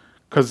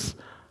 because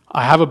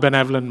I have a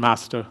benevolent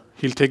master.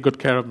 He'll take good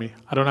care of me.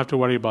 I don't have to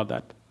worry about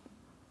that.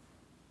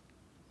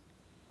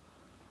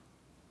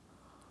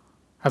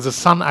 As a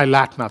son, I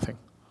lack nothing.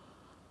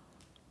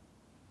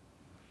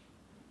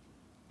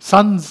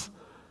 Sons,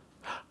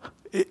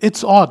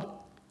 it's odd.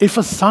 If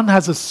a son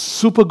has a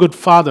super good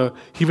father,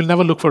 he will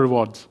never look for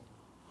rewards.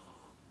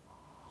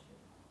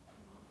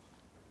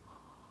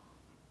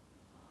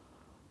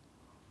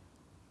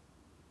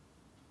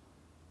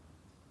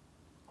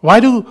 Why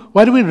do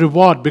we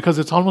reward? Because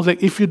it's almost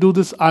like, if you do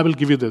this, I will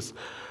give you this.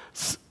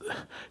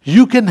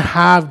 You can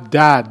have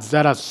dads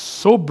that are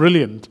so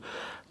brilliant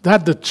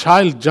that the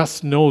child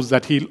just knows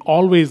that he'll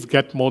always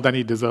get more than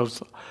he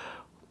deserves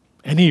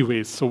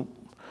anyways. So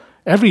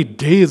every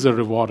day is a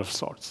reward of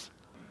sorts.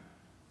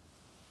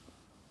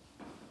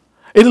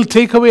 It'll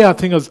take away our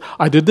thing as,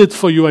 I did this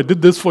for you, I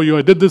did this for you,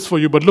 I did this for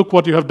you, but look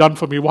what you have done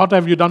for me. What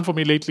have you done for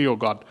me lately, oh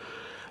God?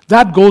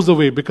 That goes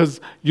away,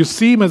 because you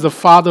see him as a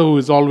father who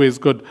is always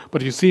good,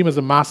 but you see him as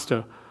a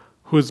master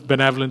who is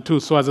benevolent too.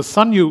 So as a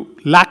son, you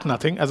lack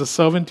nothing. As a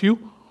servant,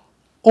 you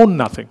own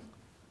nothing.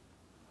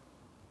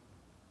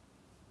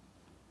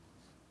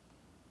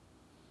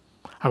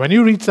 And when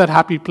you reach that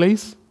happy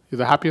place, you're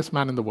the happiest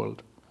man in the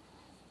world.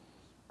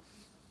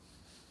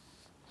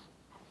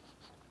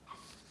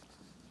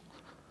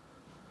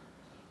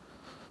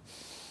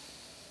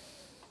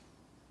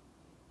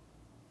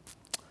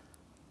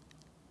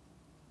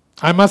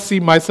 I must see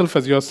myself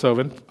as your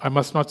servant. I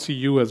must not see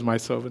you as my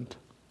servant.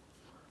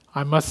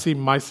 I must see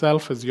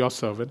myself as your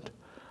servant.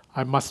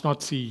 I must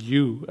not see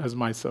you as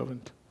my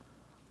servant.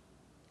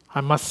 I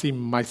must see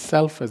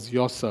myself as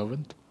your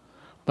servant,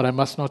 but I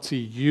must not see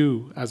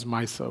you as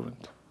my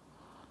servant.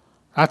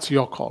 That's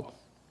your call.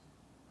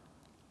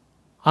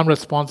 I'm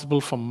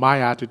responsible for my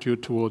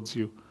attitude towards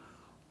you.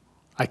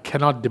 I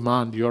cannot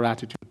demand your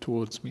attitude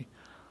towards me.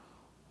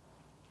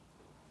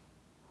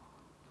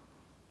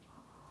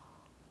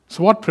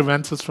 So what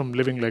prevents us from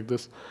living like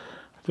this?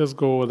 Just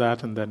go over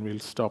that and then we'll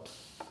stop.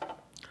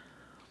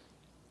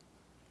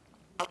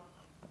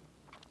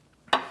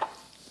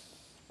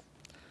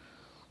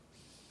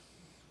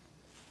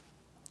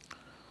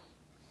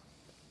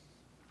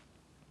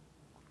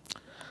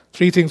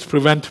 Three things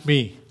prevent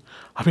me.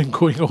 I've been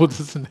going over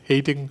this and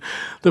hating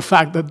the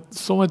fact that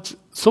so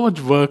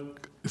much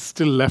work is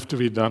still left to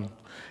be done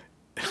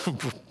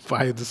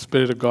by the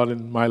Spirit of God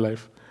in my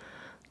life.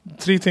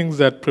 Three things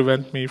that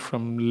prevent me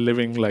from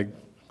living like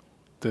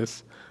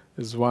this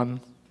is: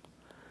 1,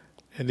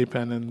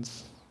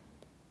 independence;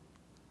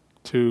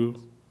 2,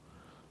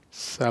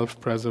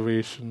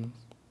 self-preservation;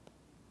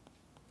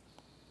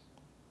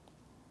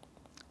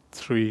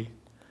 3,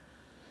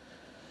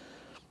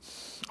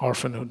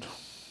 orphanhood.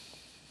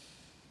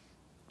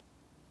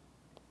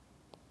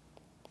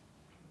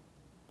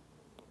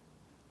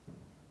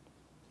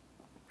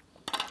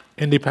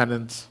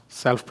 Independence,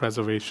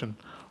 self-preservation,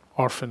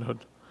 orphanhood.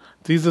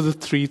 These are the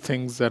three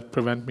things that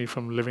prevent me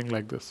from living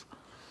like this.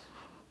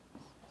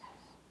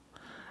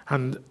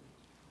 And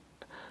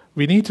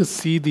we need to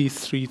see these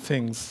three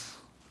things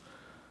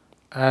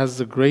as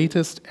the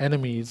greatest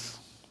enemies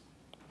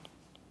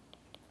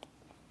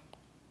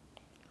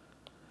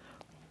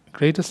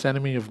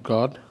of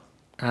God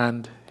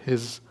and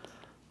His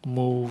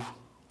move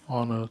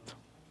on earth.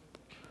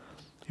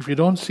 If you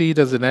don't see it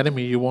as an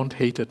enemy, you won't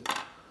hate it.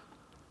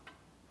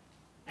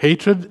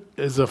 Hatred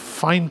is a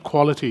fine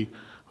quality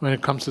when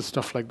it comes to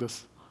stuff like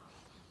this.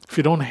 If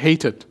you don't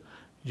hate it,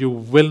 you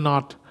will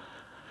not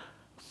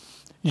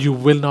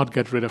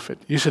get rid of it.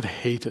 You should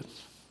hate it.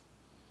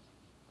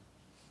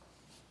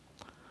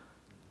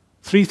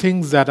 Three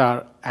things that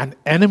are an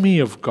enemy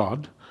of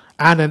God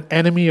and an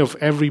enemy of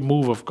every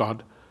move of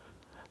God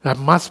that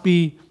must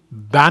be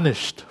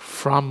banished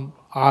from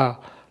our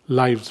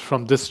lives,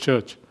 from this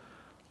church,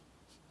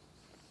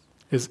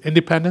 is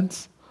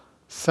independence,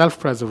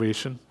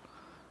 self-preservation,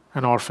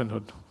 and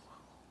orphanhood.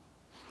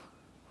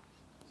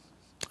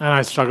 And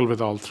I struggle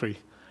with all three,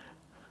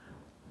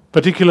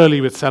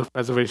 particularly with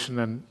self-preservation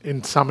and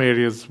in some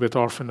areas with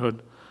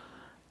orphanhood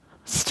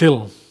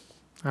still,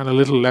 and a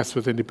little less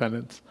with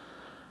independence.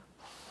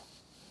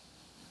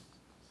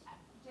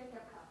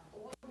 Jacob,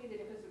 what would be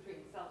the difference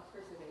between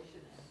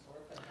self-preservation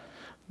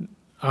and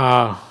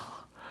orphanhood?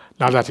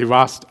 Now that you've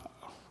asked,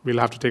 we'll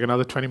have to take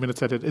another 20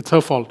 minutes at it. It's her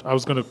fault. I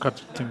was going to cut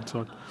things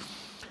short.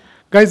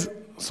 Guys,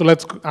 so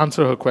let's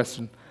answer her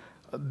question.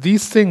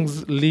 These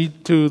things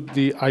lead to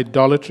the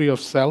idolatry of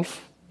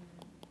self.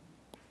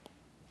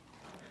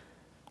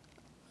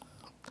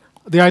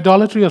 The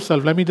idolatry of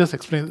self, let me just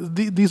explain.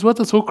 These words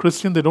are so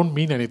Christian, they don't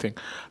mean anything.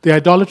 The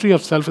idolatry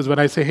of self is when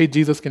I say, hey,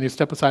 Jesus, can you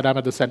step aside? I'm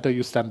at the center,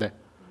 you stand there.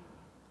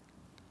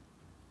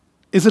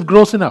 Is it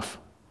gross enough?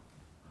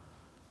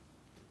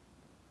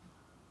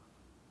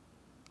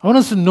 I want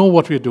us to know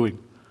what we're doing.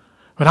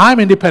 When I'm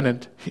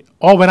independent,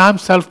 or when I'm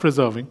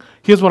self-preserving,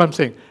 here's what I'm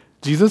saying.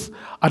 Jesus,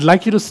 I'd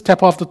like you to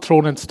step off the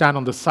throne and stand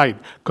on the side,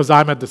 because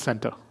I'm at the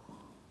center.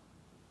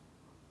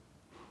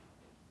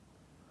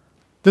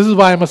 This is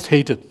why I must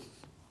hate it.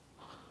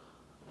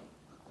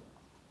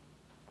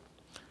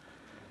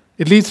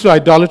 It leads to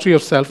idolatry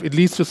of self. It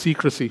leads to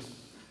secrecy.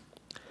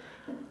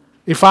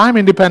 If I'm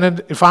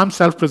independent, if I'm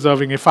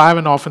self-preserving, if I have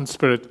an orphan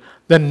spirit,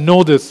 then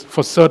know this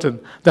for certain,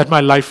 that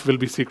my life will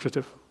be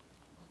secretive.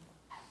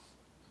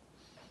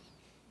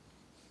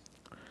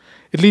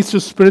 It leads to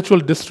spiritual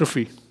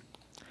dystrophy.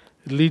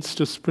 It leads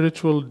to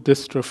spiritual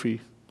dystrophy.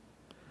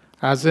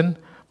 As in,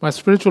 my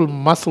spiritual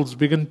muscles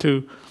begin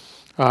to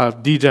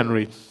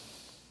degenerate.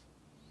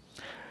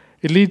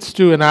 It leads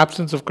to an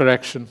absence of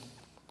correction.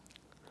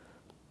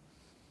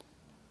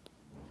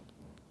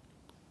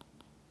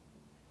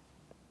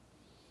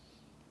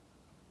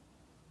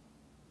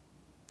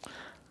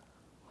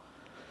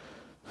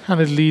 And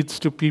it leads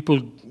to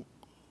people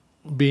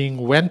being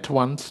went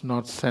once,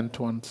 not sent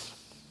once.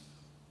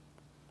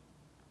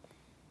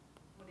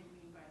 What do you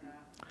mean by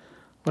that?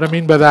 What I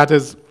mean by that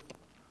is,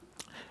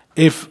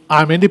 if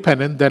I'm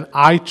independent, then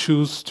I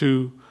choose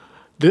to,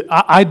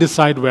 I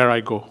decide where I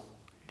go.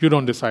 You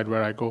don't decide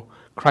where I go.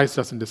 Christ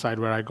doesn't decide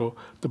where I go.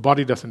 The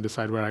body doesn't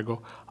decide where I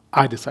go.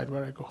 I decide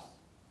where I go.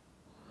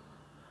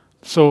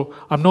 So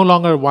I'm no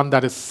longer one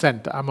that is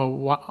sent. I'm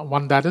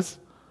one that is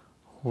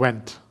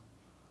went.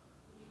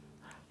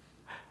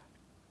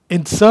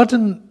 In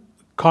certain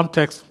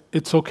contexts,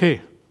 it's okay.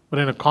 But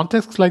in a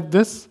context like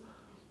this,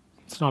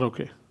 it's not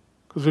okay.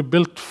 Because we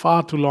built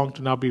far too long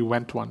to now be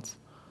went ones.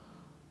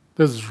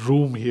 There's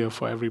room here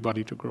for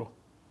everybody to grow.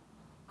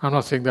 I'm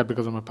not saying that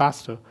because I'm a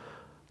pastor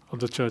of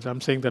the church.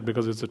 I'm saying that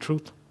because it's the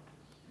truth.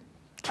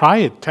 Try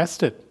it,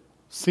 test it,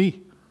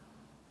 see.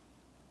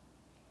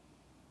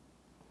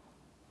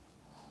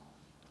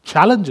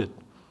 Challenge it.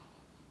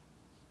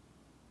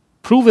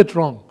 Prove it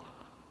wrong.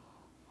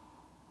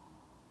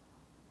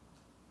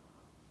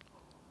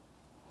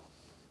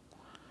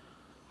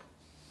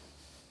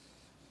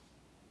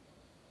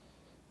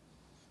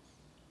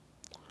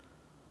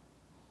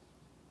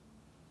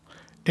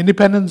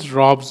 Independence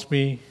robs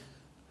me.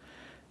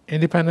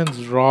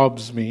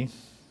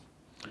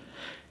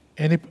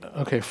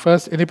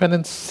 First,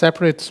 independence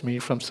separates me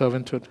from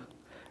servanthood.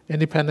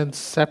 Independence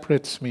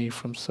separates me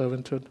from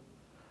servanthood.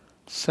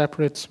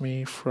 Separates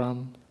me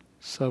from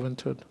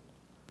servanthood.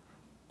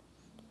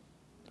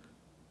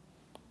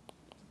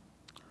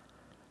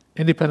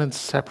 Independence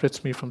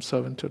separates me from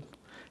servanthood.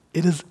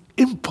 It is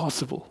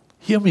impossible.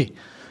 Hear me.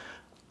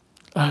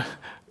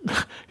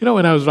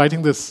 When I was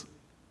writing this,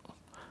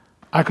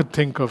 I could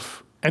think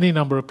of any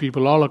number of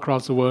people all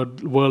across the world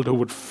who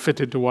would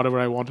fit into whatever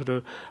I wanted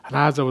to. And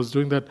as I was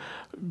doing that,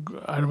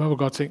 I remember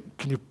God saying,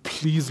 can you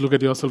please look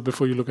at yourself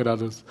before you look at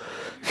others?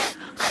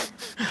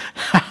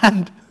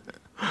 And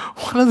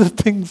one of the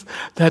things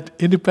that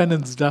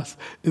independence does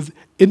is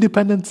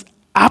independence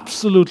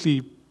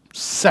absolutely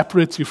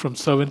separates you from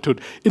servanthood.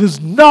 It is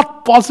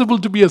not possible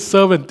to be a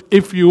servant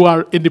if you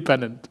are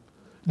independent.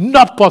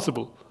 Not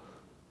possible.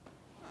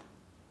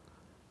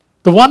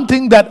 The one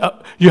thing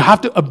that you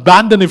have to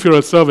abandon if you're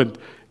a servant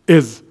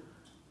is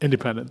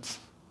independence.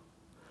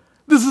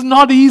 This is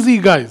not easy,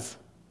 guys.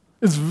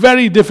 It's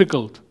very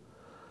difficult.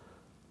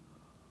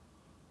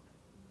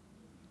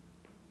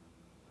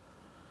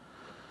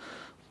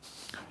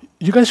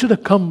 You guys should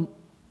have come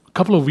a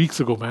couple of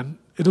weeks ago, man.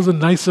 It was a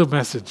nicer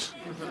message.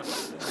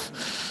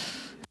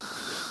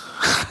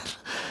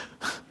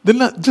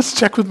 Just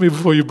check with me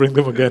before you bring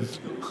them again.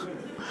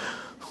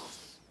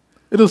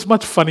 It was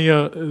much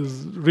funnier. It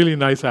was really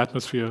nice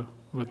atmosphere.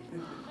 But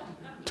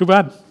too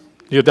bad.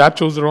 Your dad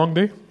chose the wrong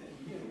day.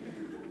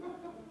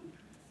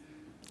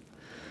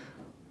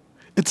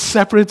 It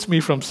separates me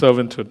from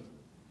servanthood.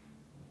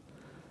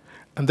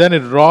 And then it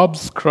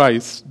robs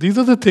Christ. These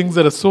are the things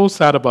that are so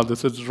sad about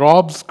this. It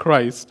robs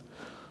Christ.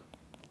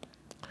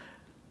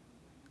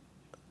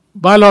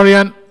 Bye,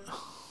 Lorianne.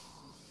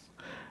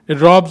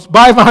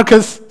 Bye,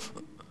 Marcus.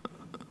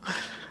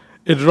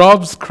 It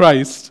robs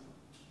Christ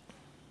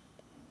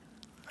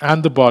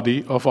and the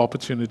body of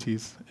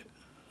opportunities.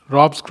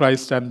 robs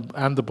Christ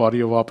and the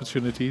body of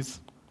opportunities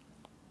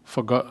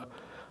for God.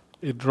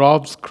 It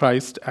robs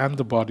Christ and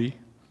the body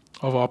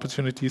of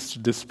opportunities to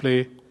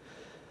display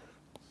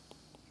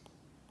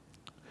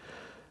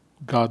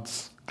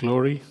God's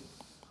glory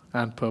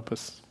and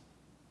purpose.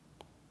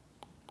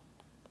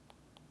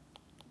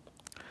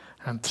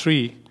 And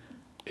 3,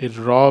 it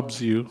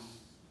robs you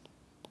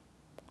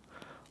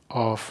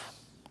of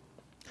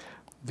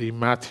the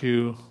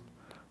Matthew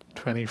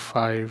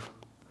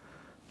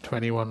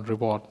 25:21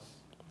 reward.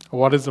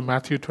 What is the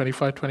Matthew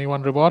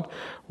 25:21 reward?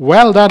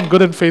 Well done,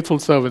 good and faithful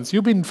servants.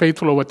 You've been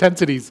faithful over 10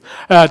 cities.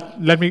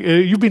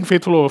 You've been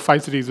faithful over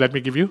 5 cities. Let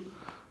me give you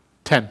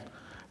 10.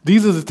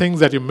 These are the things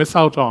that you miss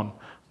out on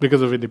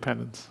because of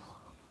independence.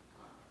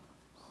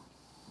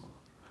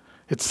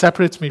 It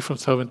separates me from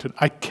servanthood.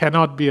 I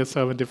cannot be a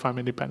servant if I'm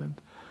independent.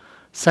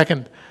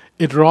 Second,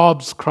 it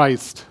robs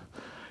Christ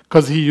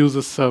because he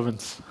uses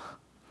servants.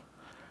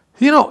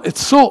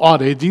 It's so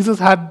odd. Jesus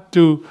had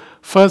to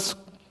first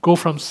go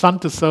from son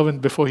to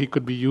servant before he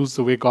could be used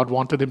the way God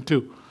wanted him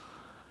to.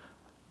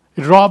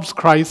 It robs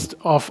Christ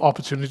of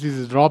opportunities.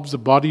 It robs the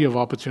body of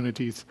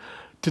opportunities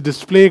to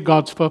display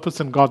God's purpose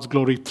and God's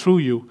glory through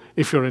you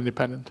if you're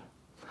independent.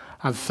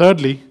 And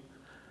thirdly,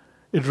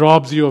 it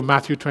robs you of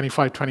Matthew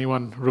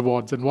 25:21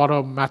 rewards. And what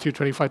are Matthew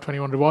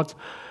 25:21 rewards?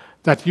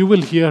 That you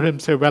will hear him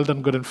say, well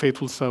done, good and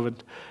faithful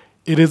servant.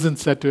 It isn't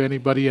said to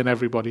anybody and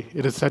everybody.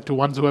 It is said to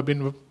ones who have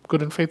been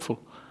good and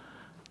faithful.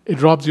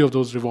 It robs you of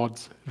those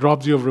rewards. It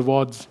robs you of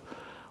rewards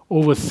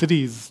over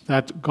cities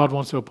that God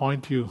wants to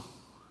appoint you.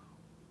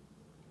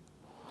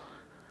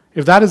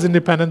 If that is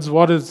independence,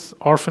 what is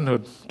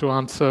orphanhood? To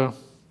answer,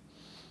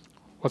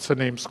 what's her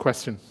name's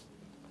question?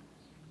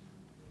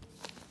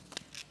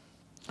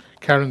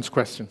 Karen's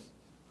question.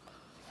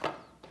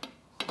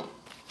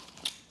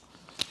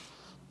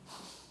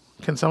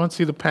 Can someone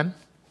see the pen?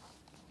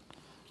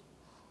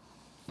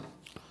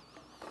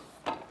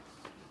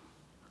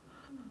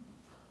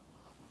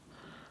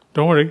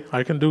 Don't worry,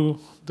 I can do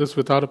this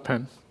without a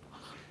pen.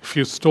 If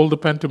you stole the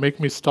pen to make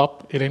me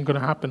stop, it ain't going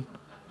to happen.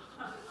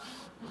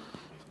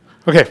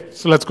 Okay,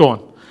 so let's go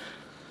on.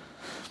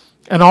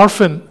 An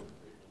orphan,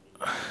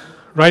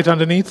 right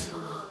underneath.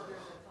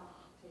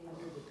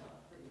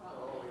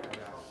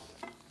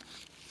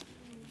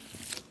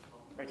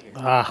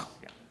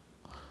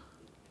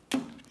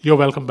 You're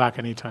welcome back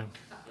anytime.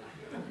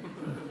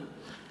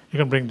 You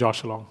can bring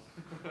Josh along.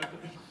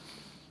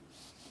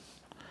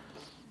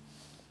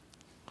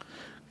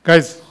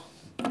 Guys,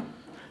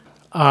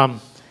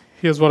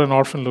 here's what an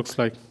orphan looks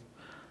like.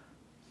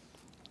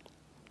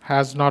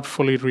 Has not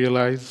fully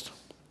realized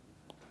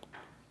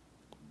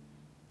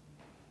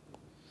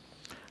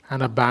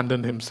and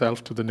abandoned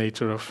himself to the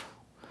nature of,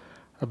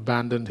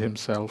 abandoned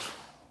himself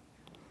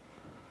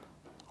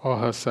or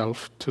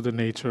herself to the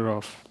nature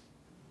of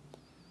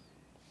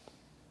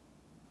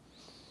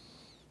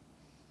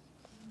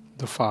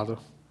the Father.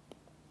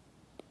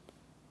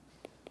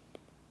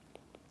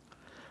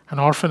 An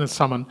orphan is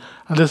someone,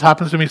 and this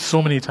happens to me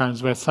so many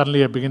times where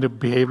suddenly I begin to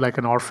behave like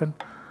an orphan.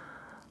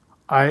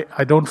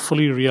 I don't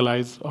fully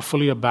realize or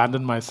fully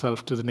abandon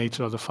myself to the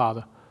nature of the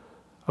Father.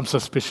 I'm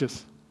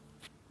suspicious.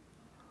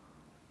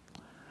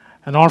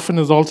 An orphan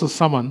is also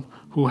someone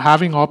who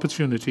having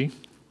opportunity,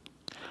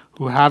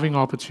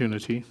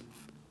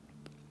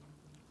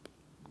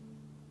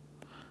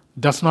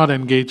 does not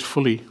engage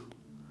fully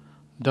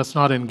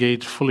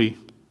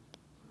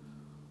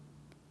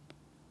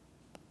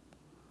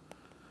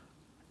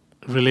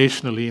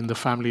relationally in the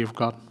family of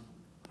God.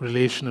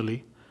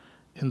 Relationally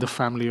in the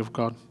family of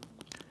God.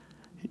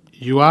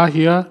 You are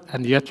here,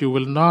 and yet you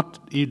will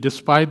not,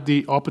 despite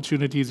the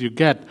opportunities you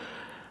get,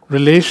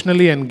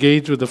 relationally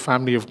engage with the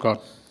family of God.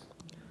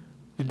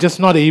 You're just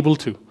not able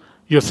to.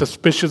 You're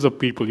suspicious of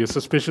people. You're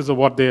suspicious of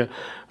what their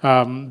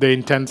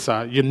intents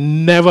are. You're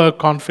never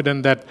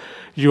confident that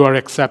you are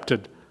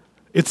accepted.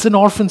 It's an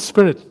orphan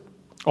spirit.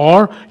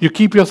 Or you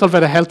keep yourself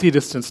at a healthy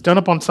distance. Turn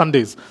up on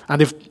Sundays.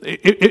 And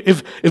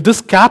if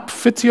this cap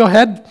fits your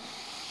head,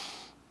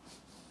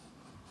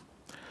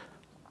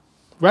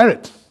 wear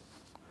it.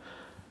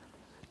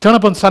 Turn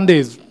up on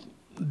Sundays.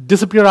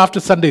 Disappear after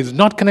Sundays.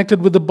 Not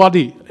connected with the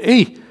body.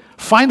 Hey,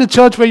 find a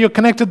church where you're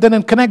connected then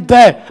and connect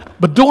there.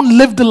 But don't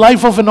live the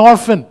life of an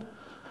orphan.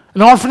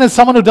 An orphan is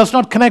someone who does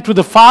not connect with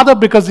the Father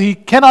because he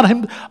cannot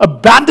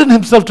abandon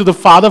himself to the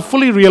Father,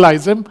 fully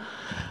realize him.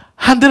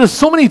 And there are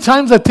so many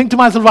times I think to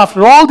myself,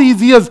 after all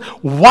these years,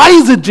 why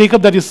is it,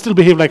 Jacob, that you still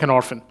behave like an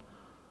orphan?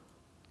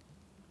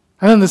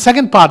 And then the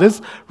second part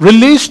is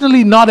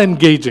relationally not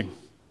engaging.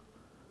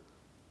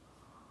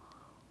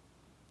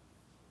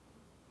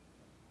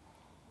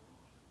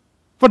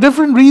 For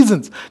different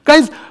reasons.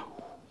 Guys,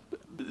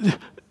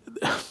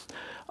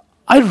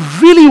 I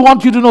really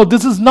want you to know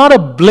this is not a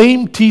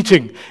blame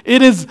teaching.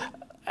 It is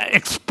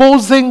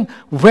exposing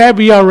where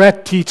we are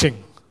at teaching.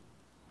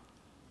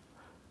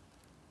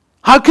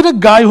 How can a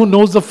guy who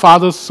knows the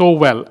Father so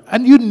well,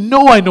 and you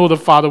know I know the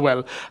Father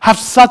well, have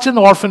such an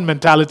orphan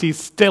mentality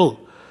still?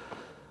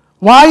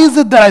 Why is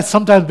it that I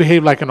sometimes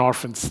behave like an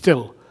orphan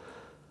still?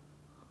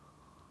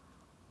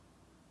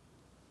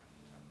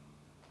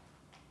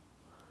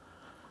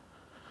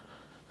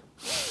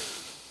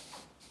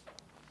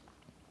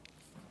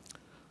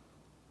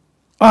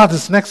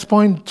 This next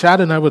point, Chad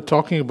and I were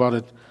talking about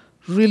it,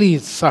 really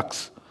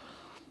sucks.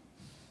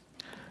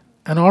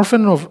 An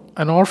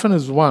orphan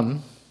is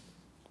one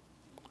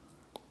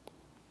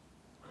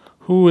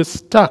who is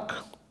stuck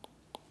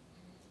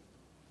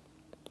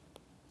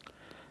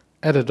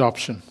at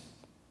adoption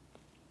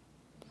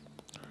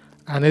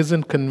and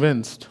isn't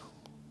convinced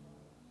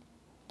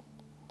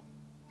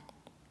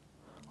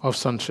of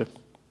sonship.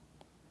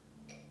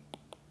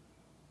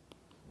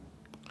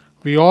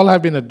 We all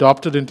have been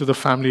adopted into the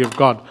family of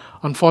God.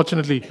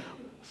 Unfortunately,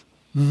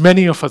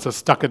 many of us are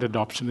stuck at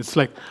adoption. It's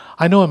like,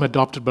 I know I'm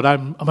adopted, but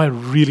am I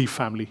really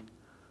family?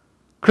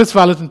 Chris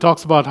Valentin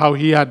talks about how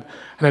he had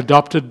an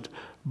adopted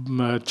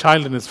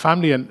child in his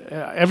family, and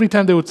every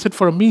time they would sit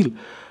for a meal,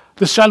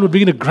 this child would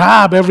begin to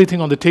grab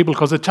everything on the table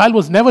because the child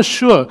was never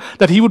sure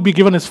that he would be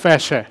given his fair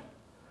share.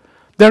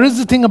 There is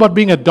the thing about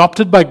being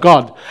adopted by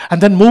God and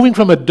then moving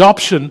from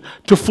adoption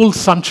to full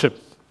sonship.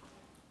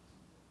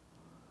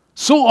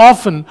 So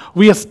often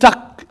we are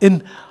stuck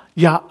in,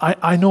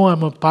 I know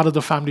I'm a part of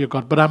the family of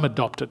God, but I'm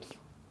adopted.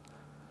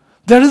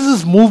 There is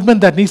this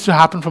movement that needs to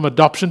happen from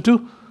adoption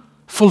to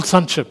full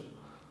sonship.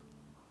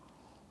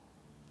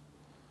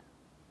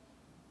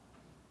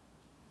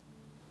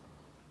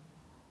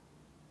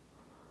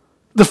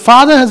 The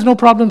Father has no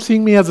problem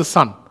seeing me as a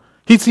son.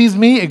 He sees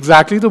me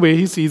exactly the way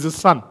he sees his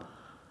son,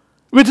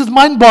 which is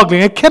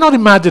mind-boggling. I cannot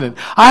imagine it.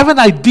 I have an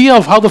idea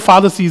of how the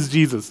Father sees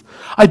Jesus.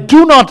 I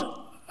do not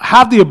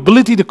have the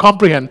ability to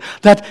comprehend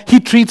that he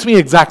treats me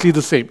exactly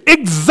the same.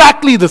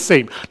 Exactly the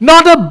same.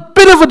 Not a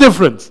bit of a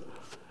difference.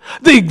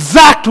 The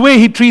exact way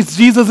he treats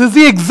Jesus is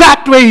the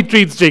exact way he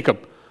treats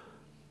Jacob.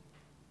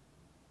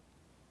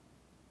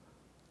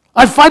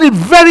 I find it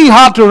very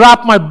hard to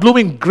wrap my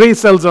blooming gray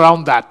cells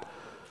around that.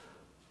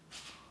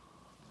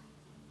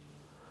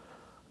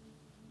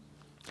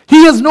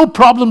 He has no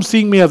problem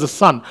seeing me as a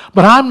son,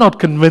 but I'm not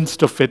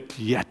convinced of it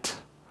yet.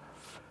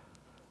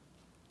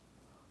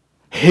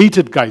 Hate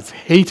it, guys.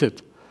 Hate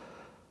it.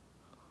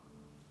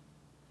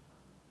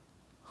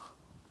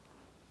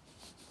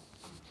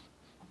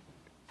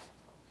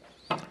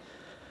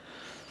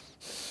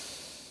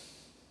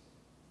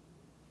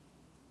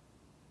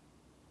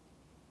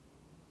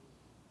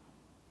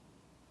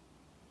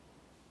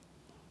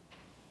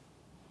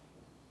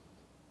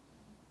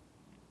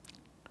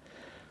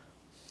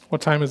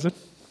 What time is it?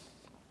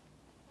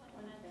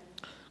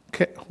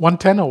 Okay,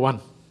 1:10 or 1?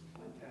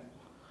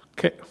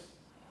 Okay.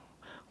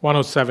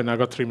 1:07, I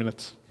got 3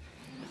 minutes.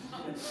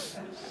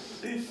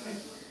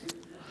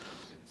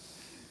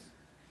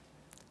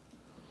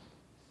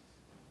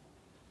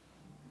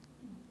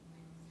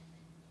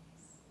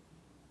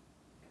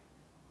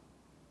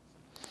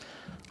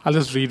 I'll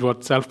just read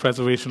what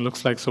self-preservation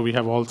looks like so we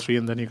have all three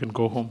and then you can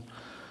go home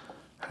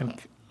and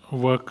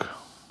work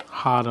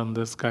hard on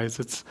this, guys.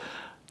 It's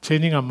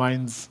changing our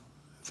minds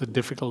is a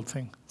difficult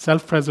thing.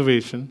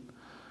 Self-preservation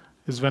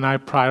is when I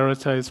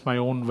prioritize my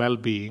own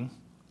well-being.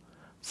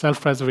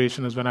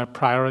 Self-preservation is when I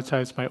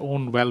prioritize my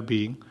own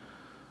well-being,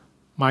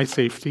 my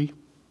safety,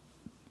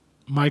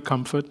 my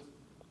comfort,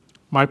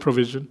 my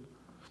provision,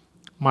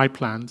 my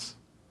plans,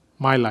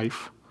 my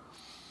life,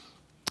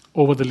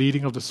 over the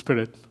leading of the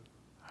Spirit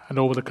and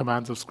over the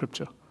commands of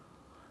Scripture.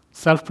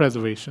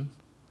 Self-preservation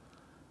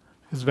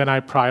is when I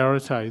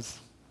prioritize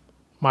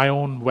my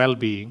own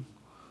well-being,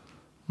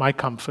 my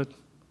comfort,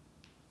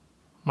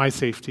 my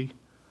safety,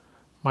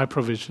 my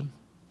provision,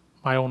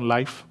 my own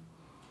life,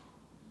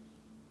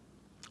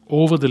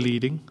 over the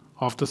leading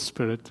of the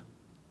Spirit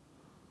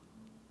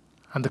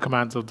and the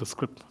commands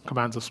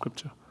of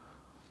Scripture.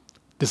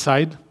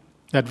 Decide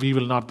that we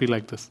will not be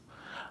like this.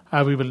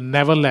 We will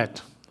never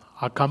let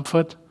our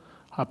comfort,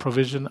 our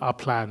provision, our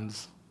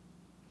plans,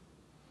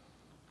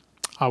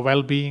 our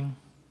well-being,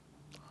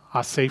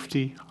 our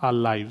safety, our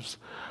lives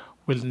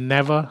will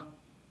never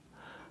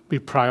be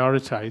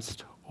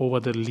prioritized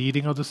over the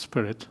leading of the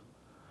Spirit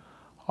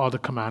or the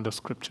command of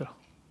Scripture.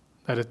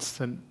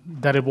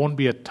 That it won't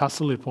be a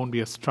tussle, it won't be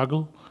a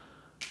struggle.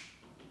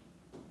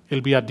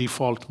 It'll be our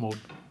default mode.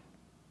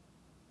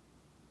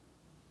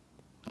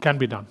 It can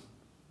be done.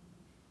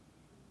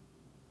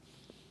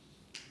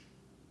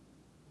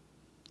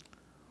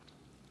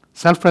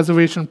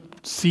 Self-preservation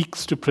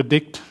seeks to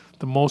predict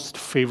the most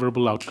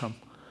favorable outcome.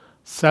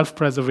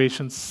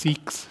 Self-preservation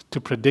seeks to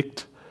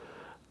predict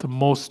the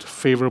most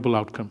favorable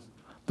outcome.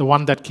 The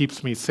one that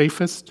keeps me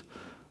safest,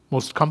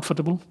 most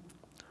comfortable,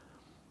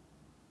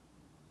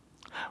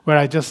 where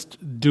I just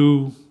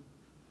do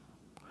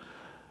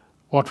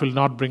what will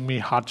not bring me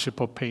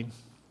hardship or pain.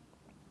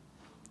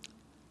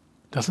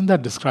 Doesn't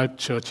that describe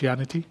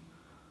churchianity?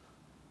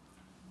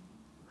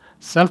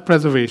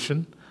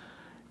 Self-preservation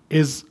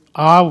is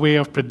our way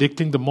of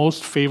predicting the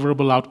most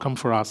favorable outcome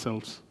for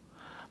ourselves.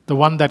 The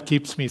one that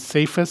keeps me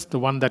safest, the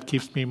one that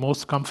keeps me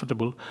most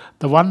comfortable,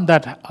 the one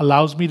that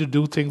allows me to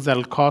do things that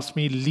will cause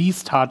me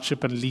least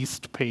hardship and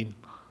least pain.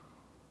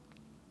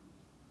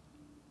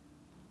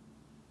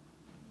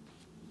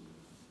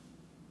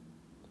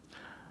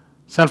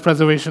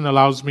 Self-preservation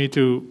allows me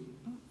to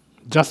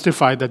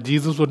justify that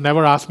Jesus would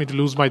never ask me to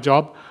lose my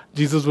job.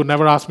 Jesus would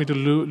never ask me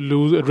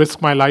to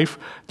risk my life.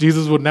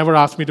 Jesus would never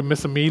ask me to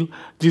miss a meal.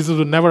 Jesus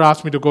would never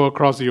ask me to go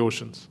across the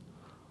oceans.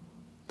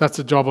 That's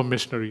the job of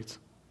missionaries.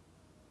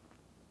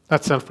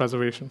 That's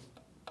self-preservation.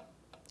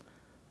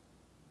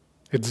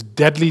 It's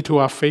deadly to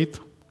our faith.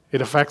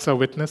 It affects our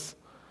witness.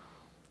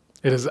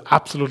 It is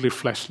absolutely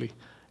fleshly.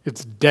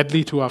 It's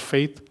deadly to our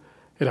faith.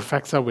 It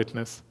affects our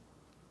witness.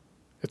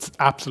 It's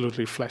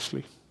absolutely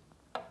fleshly.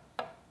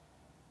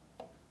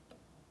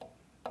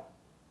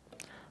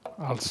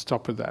 I'll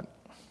stop with that.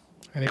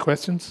 Any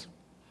questions?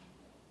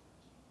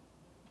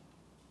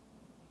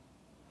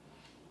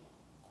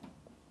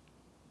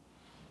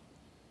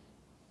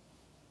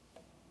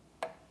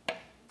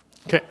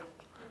 Okay.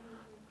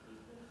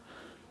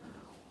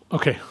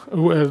 Okay.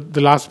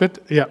 The last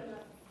bit. Yeah.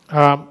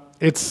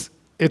 It's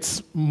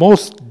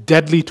most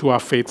deadly to our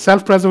faith.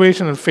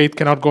 Self-preservation and faith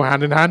cannot go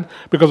hand in hand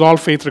because all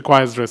faith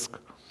requires risk.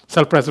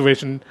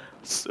 Self-preservation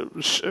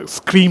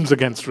screams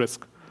against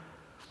risk.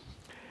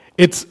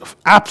 It's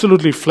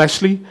absolutely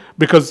fleshly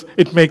because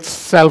it makes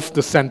self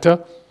the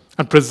center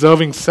and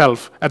preserving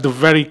self at the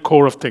very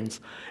core of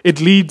things.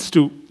 It leads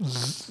to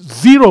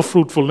zero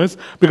fruitfulness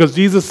because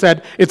Jesus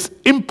said it's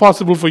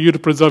impossible for you to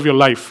preserve your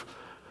life.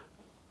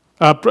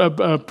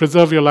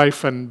 Preserve your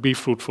life and be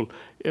fruitful.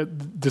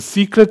 The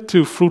secret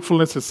to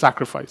fruitfulness is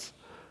sacrifice.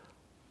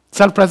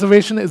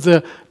 Self-preservation is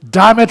a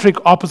diametric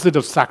opposite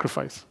of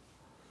sacrifice.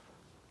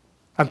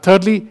 And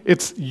thirdly,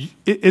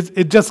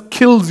 it just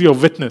kills your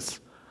witness.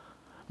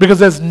 Because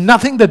there's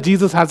nothing that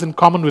Jesus has in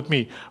common with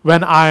me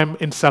when I am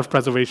in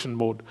self-preservation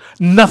mode.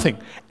 Nothing.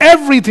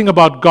 Everything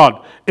about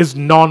God is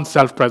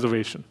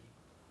non-self-preservation.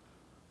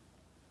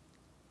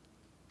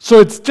 So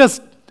it's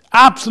just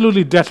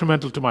absolutely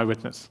detrimental to my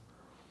witness.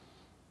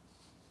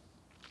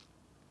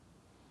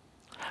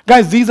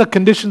 Guys, these are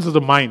conditions of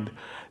the mind.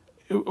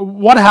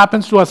 What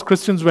happens to us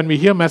Christians when we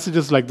hear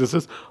messages like this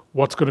is,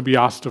 what's going to be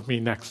asked of me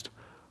next?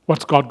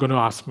 What's God going to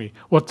ask me?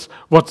 What's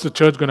the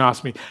church going to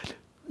ask me?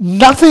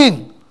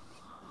 Nothing.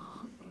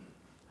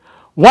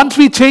 Once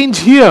we change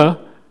here,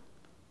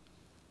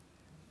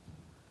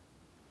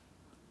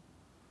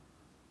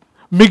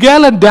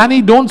 Miguel and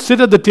Danny don't sit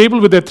at the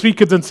table with their 3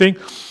 kids and saying,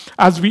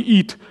 as we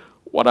eat,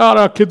 what are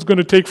our kids going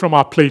to take from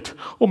our plate?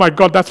 Oh my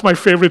God, that's my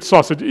favorite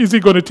sausage. Is he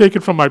going to take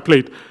it from my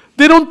plate?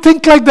 They don't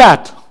think like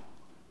that.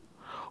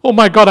 Oh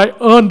my God, I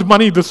earned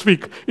money this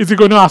week. Is he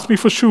going to ask me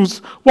for shoes?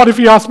 What if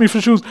he asks me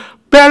for shoes?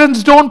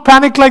 Parents don't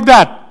panic like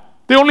that.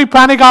 They only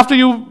panic after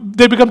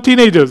they become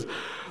teenagers.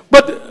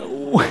 But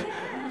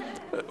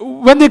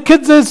when they're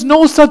kids, there's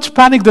no such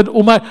panic that,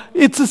 oh my,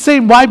 it's the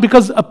same. Why?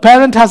 Because a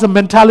parent has a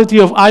mentality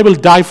of, I will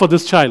die for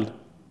this child.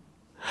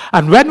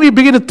 And when we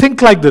begin to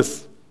think like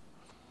this,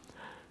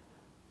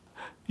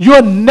 you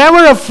are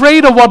never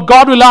afraid of what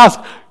God will ask.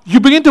 You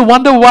begin to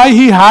wonder why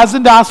he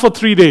hasn't asked for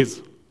 3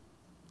 days.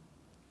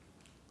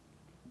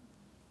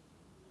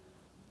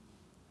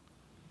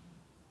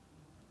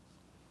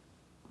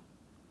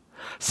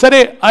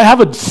 Sade, I have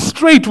a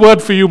straight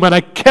word for you, man.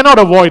 I cannot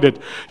avoid it.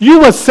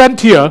 You were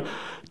sent here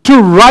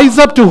to rise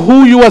up to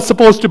who you are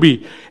supposed to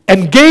be.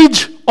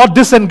 Engage or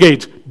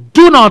disengage.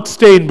 Do not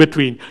stay in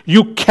between.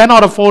 You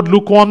cannot afford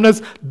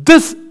lukewarmness.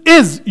 This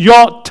is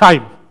your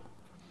time.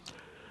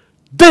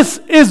 This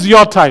is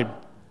your time.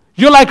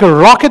 You're like a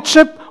rocket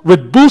ship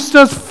with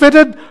boosters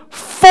fitted,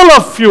 full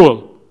of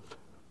fuel.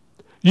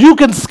 You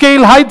can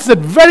scale heights that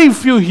very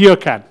few here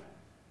can.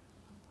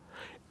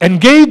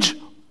 Engage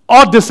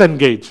or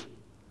disengage.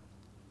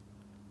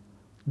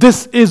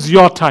 This is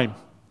your time.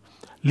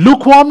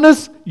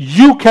 Lukewarmness,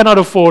 you cannot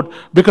afford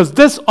because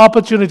this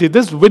opportunity,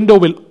 this window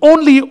will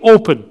only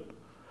open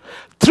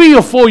 3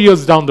 or 4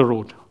 years down the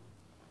road.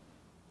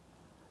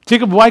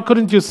 Jacob, why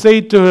couldn't you say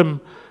it to him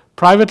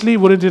privately?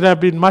 Wouldn't it have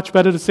been much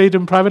better to say it to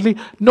him privately?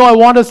 No, I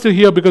want us to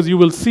hear because you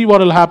will see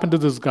what will happen to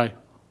this guy.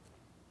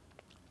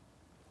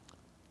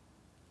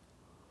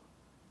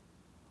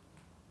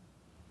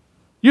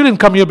 You didn't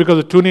come here because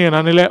of Tuni and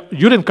Anile.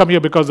 You didn't come here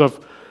because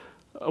of,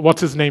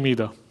 what's his name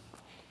either?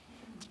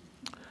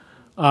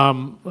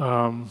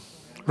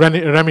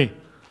 Remy.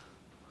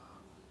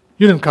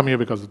 You didn't come here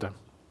because of them.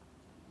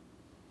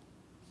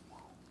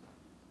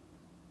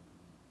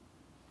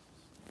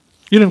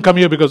 You didn't come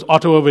here because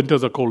Ottawa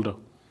winters are colder.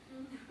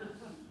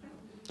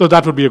 So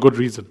that would be a good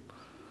reason.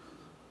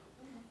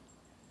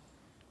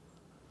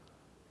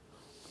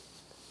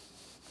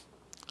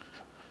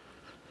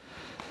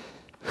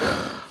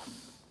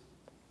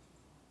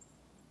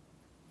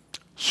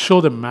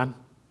 Show them, man.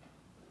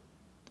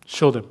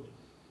 Show them.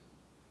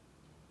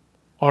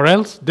 Or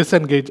else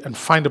disengage and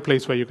find a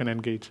place where you can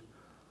engage.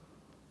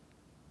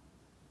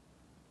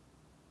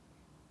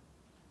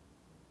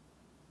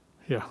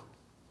 Yeah.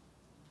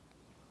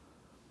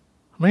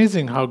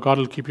 Amazing how God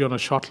will keep you on a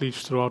short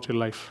leash throughout your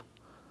life.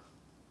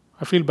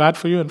 I feel bad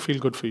for you and feel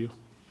good for you.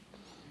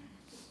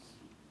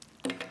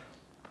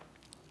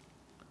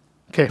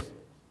 Okay.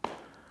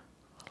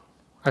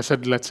 I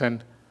said, let's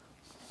end.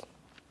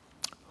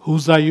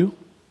 Whose are you?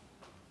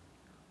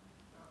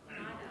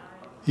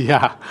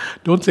 Yeah.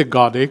 Don't say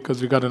God,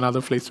 because we got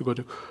another place to go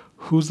to.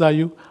 Whose are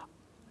you?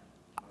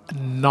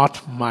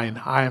 Not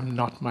mine. I am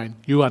not mine.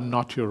 You are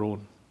not your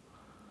own.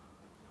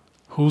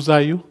 Whose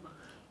are you?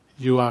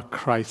 You are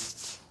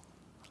Christ's.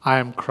 I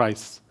am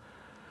Christ.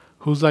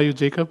 Whose are you,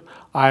 Jacob?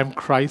 I am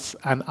Christ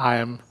and I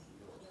am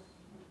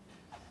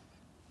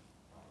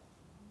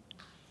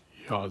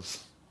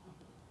yours.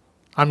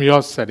 I'm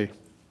yours, Seti.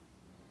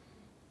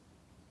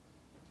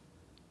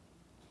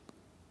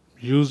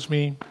 Use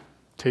me.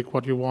 Take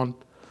what you want.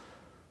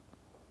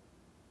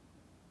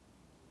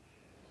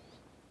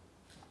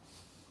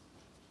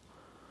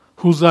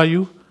 Whose are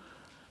you?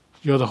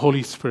 You're the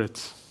Holy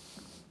Spirit's.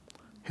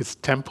 His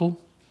temple.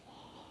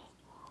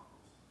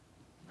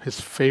 His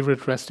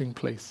favorite resting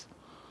place.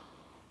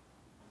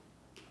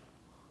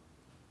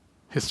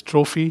 His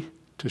trophy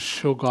to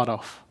show God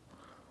off.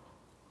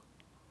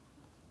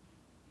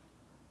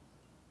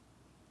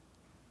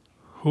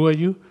 Who are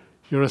you?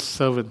 You're a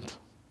servant.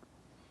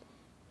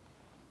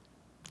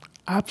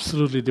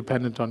 Absolutely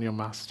dependent on your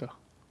master.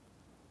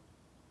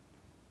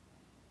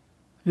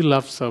 You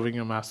love serving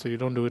your master. You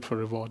don't do it for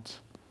rewards.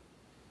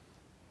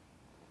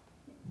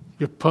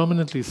 You're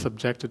permanently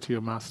subjected to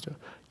your master.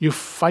 You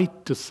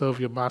fight to serve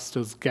your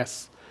master's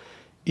guests,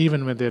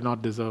 even when they're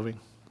not deserving.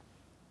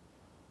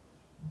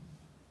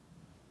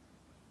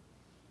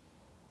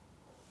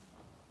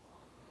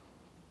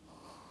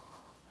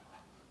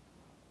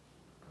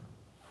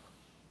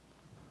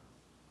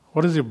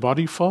 What is your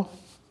body for?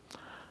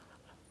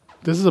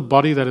 This is a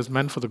body that is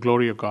meant for the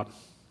glory of God.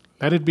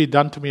 Let it be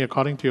done to me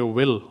according to your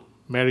will,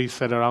 Mary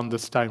said around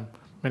this time,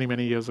 many,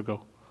 many years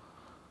ago.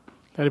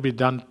 Let it be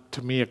done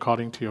to me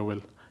according to your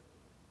will.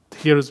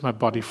 Here is my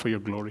body for your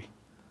glory.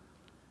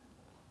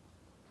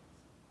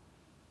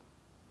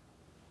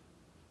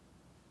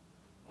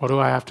 What do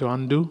I have to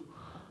undo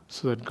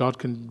so that God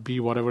can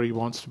be whatever He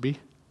wants to be?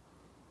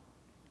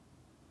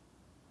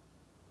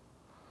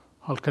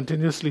 I'll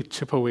continuously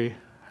chip away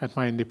at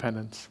my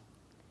independence.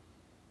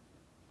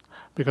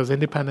 Because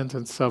independence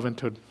and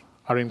servanthood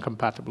are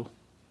incompatible.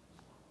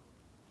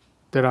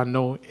 There are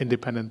no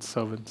independent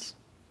servants.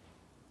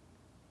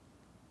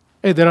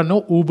 Hey, there are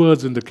no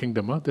Ubers in the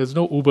kingdom. Huh? There's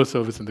no Uber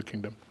service in the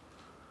kingdom.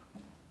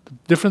 The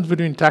difference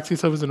between taxi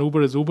service and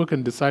Uber is Uber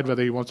can decide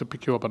whether he wants to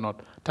pick you up or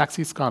not.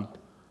 Taxis can't.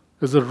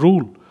 There's a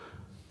rule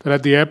that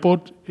at the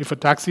airport, if a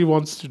taxi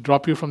wants to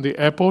drop you from the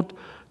airport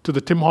to the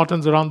Tim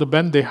Hortons around the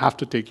bend, they have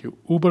to take you.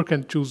 Uber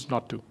can choose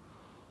not to.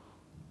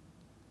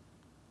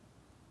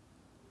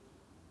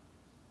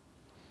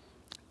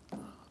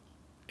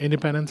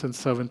 Independence and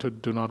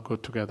servanthood do not go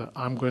together.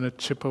 I'm going to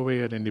chip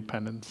away at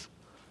independence.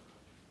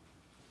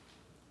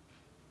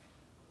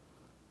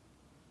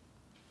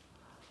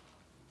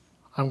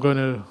 I'm going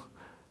to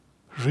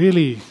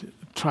really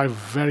try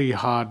very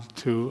hard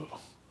to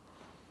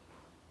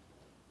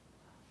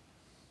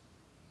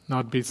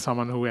not be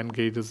someone who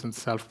engages in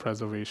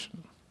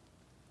self-preservation.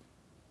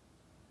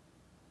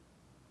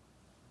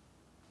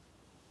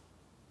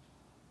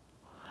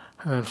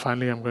 And then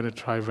finally, I'm going to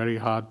try very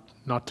hard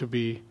not to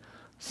be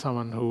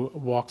someone who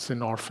walks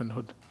in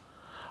orphanhood.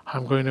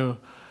 I'm going to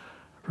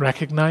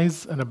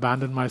recognize and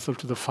abandon myself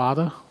to the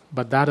Father,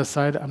 but that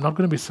aside, I'm not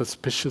going to be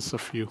suspicious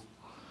of you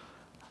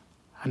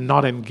and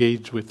not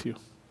engage with you.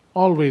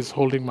 Always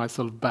holding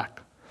myself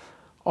back.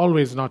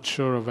 Always not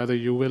sure of whether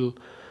you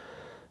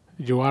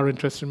are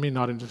interested in me,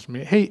 not interested in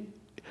me. Hey,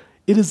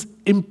 it is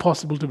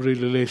impossible to be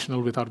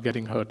relational without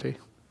getting hurt, eh?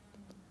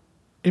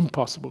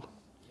 Impossible.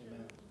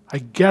 Amen. I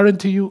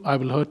guarantee you, I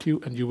will hurt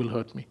you and you will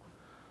hurt me.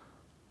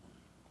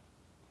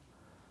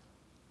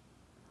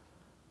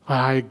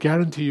 I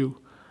guarantee you,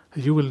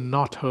 you will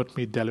not hurt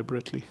me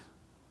deliberately.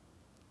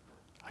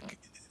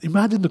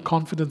 Imagine the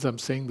confidence I'm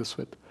saying this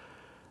with.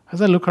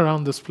 As I look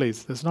around this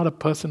place, there's not a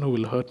person who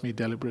will hurt me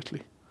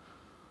deliberately.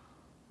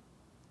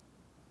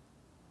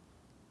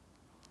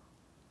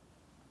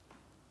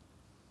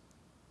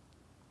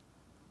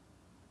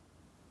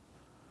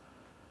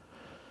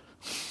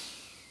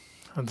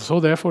 And so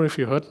therefore, if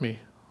you hurt me,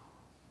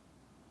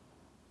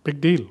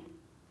 big deal.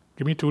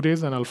 Give me 2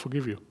 days and I'll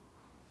forgive you.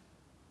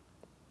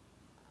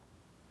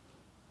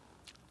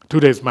 2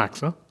 days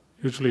max, huh?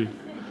 Usually. It's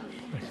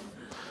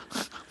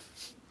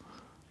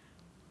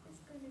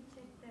going to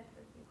take that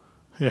with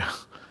you. Yeah.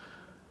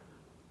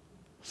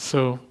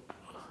 So,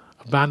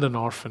 abandon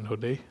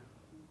orphanhood, eh?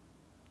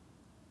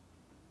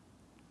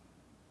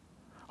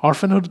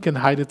 Orphanhood can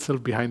hide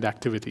itself behind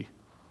activity,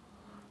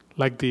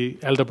 like the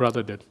elder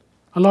brother did.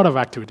 A lot of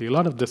activity, a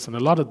lot of this and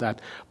a lot of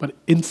that. But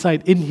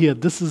inside, in here,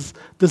 this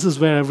is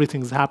where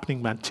everything's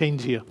happening, man.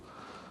 Change here.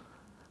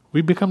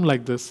 We become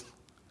like this.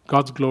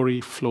 God's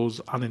glory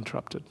flows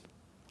uninterrupted.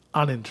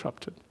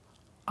 Uninterrupted.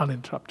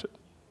 Uninterrupted.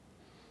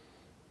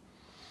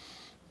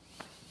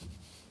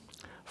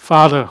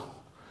 Father,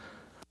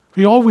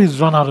 we always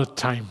run out of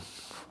time.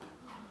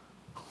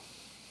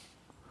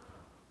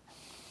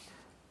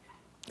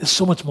 There's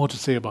so much more to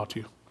say about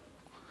you.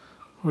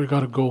 We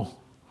got to go.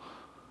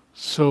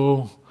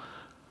 So,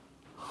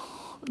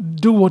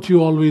 do what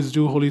you always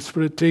do, Holy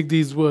Spirit. Take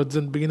these words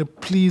and begin to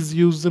please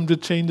use them to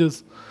change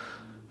us.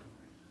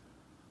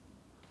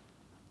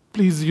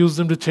 Please use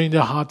them to change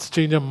our hearts,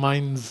 change our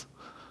minds.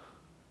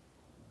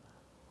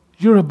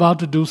 You're about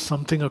to do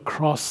something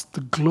across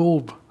the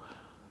globe,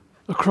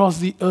 across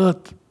the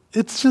earth.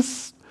 It's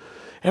just,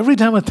 every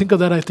time I think of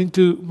that, I think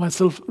to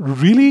myself,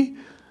 really?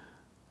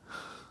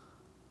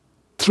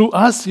 Through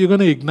us, you're going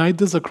to ignite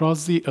this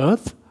across the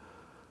earth?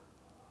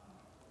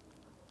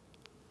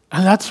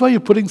 And that's why you're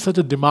putting such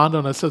a demand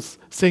on us, as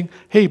saying,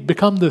 hey,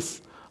 become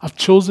this. I've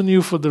chosen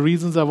you for the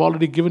reasons I've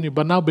already given you,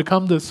 but now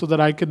become this so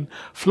that I can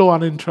flow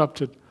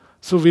uninterrupted.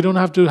 So we don't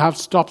have to have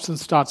stops and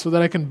starts, so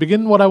that I can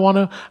begin what I want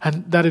to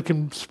and that it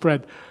can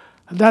spread.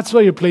 And that's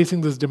why you're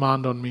placing this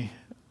demand on me,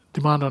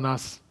 demand on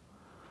us.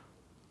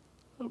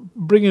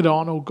 Bring it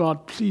on, oh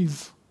God,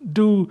 please.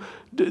 Do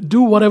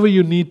whatever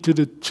you need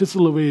to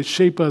chisel away,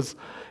 shape us,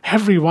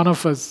 every one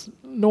of us,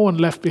 no one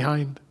left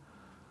behind.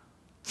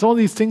 Some of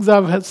these things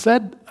I've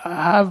said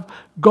have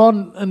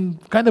gone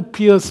and kind of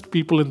pierced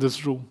people in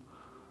this room.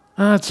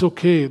 That's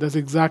okay. That's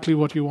exactly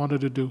what you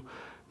wanted to do.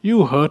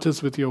 You hurt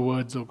us with your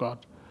words, oh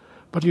God.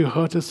 But you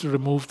hurt us to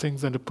remove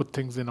things and to put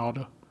things in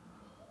order.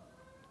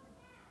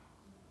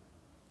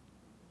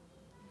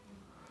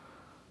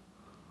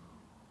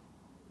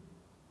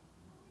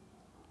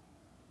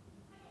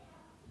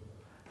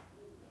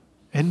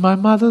 In my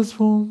mother's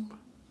womb,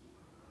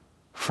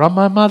 from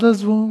my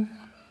mother's womb,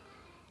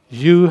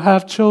 you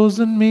have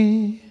chosen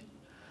me,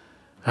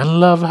 and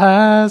love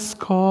has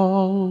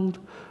called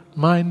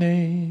my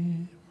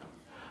name.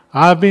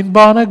 I've been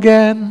born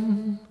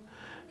again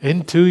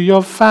into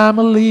your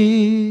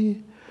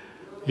family.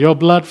 Your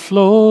blood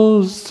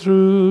flows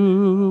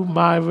through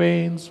my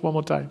veins. One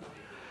more time.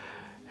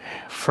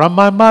 From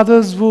my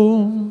mother's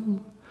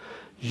womb,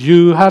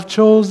 you have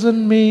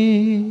chosen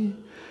me.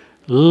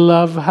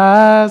 Love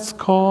has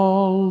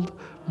called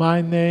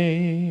my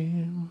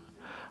name.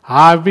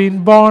 I've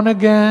been born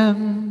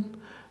again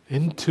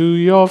into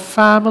your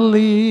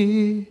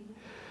family.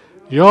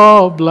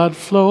 Your blood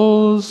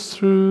flows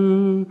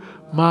through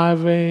my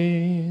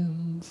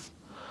veins.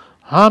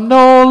 I'm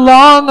no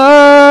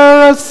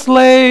longer a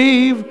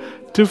slave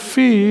to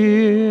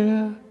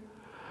fear,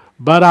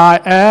 but I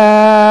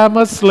am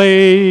a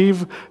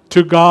slave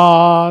to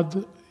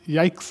God.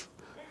 Yikes.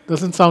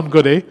 Doesn't sound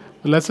good, eh?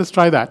 But let's just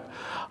try that.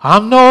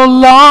 I'm no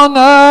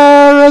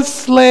longer a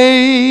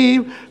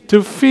slave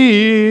to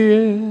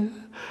fear,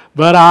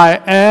 but I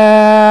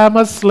am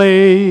a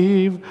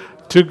slave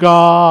to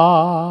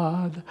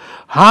God.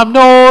 I'm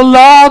no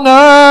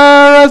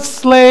longer a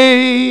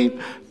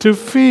slave to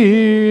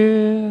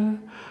fear,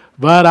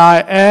 but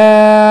I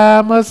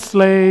am a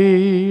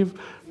slave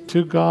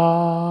to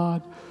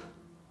God.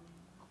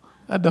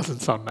 That doesn't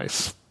sound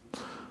nice,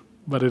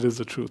 but it is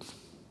the truth.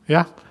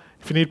 Yeah?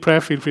 If you need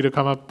prayer, feel free to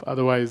come up.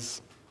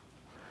 Otherwise,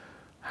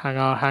 hang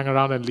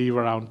around and leave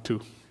around too.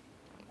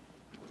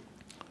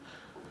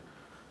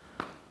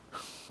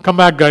 Come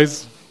back,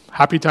 guys.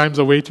 Happy times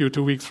await you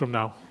 2 weeks from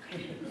now.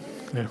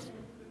 Yeah.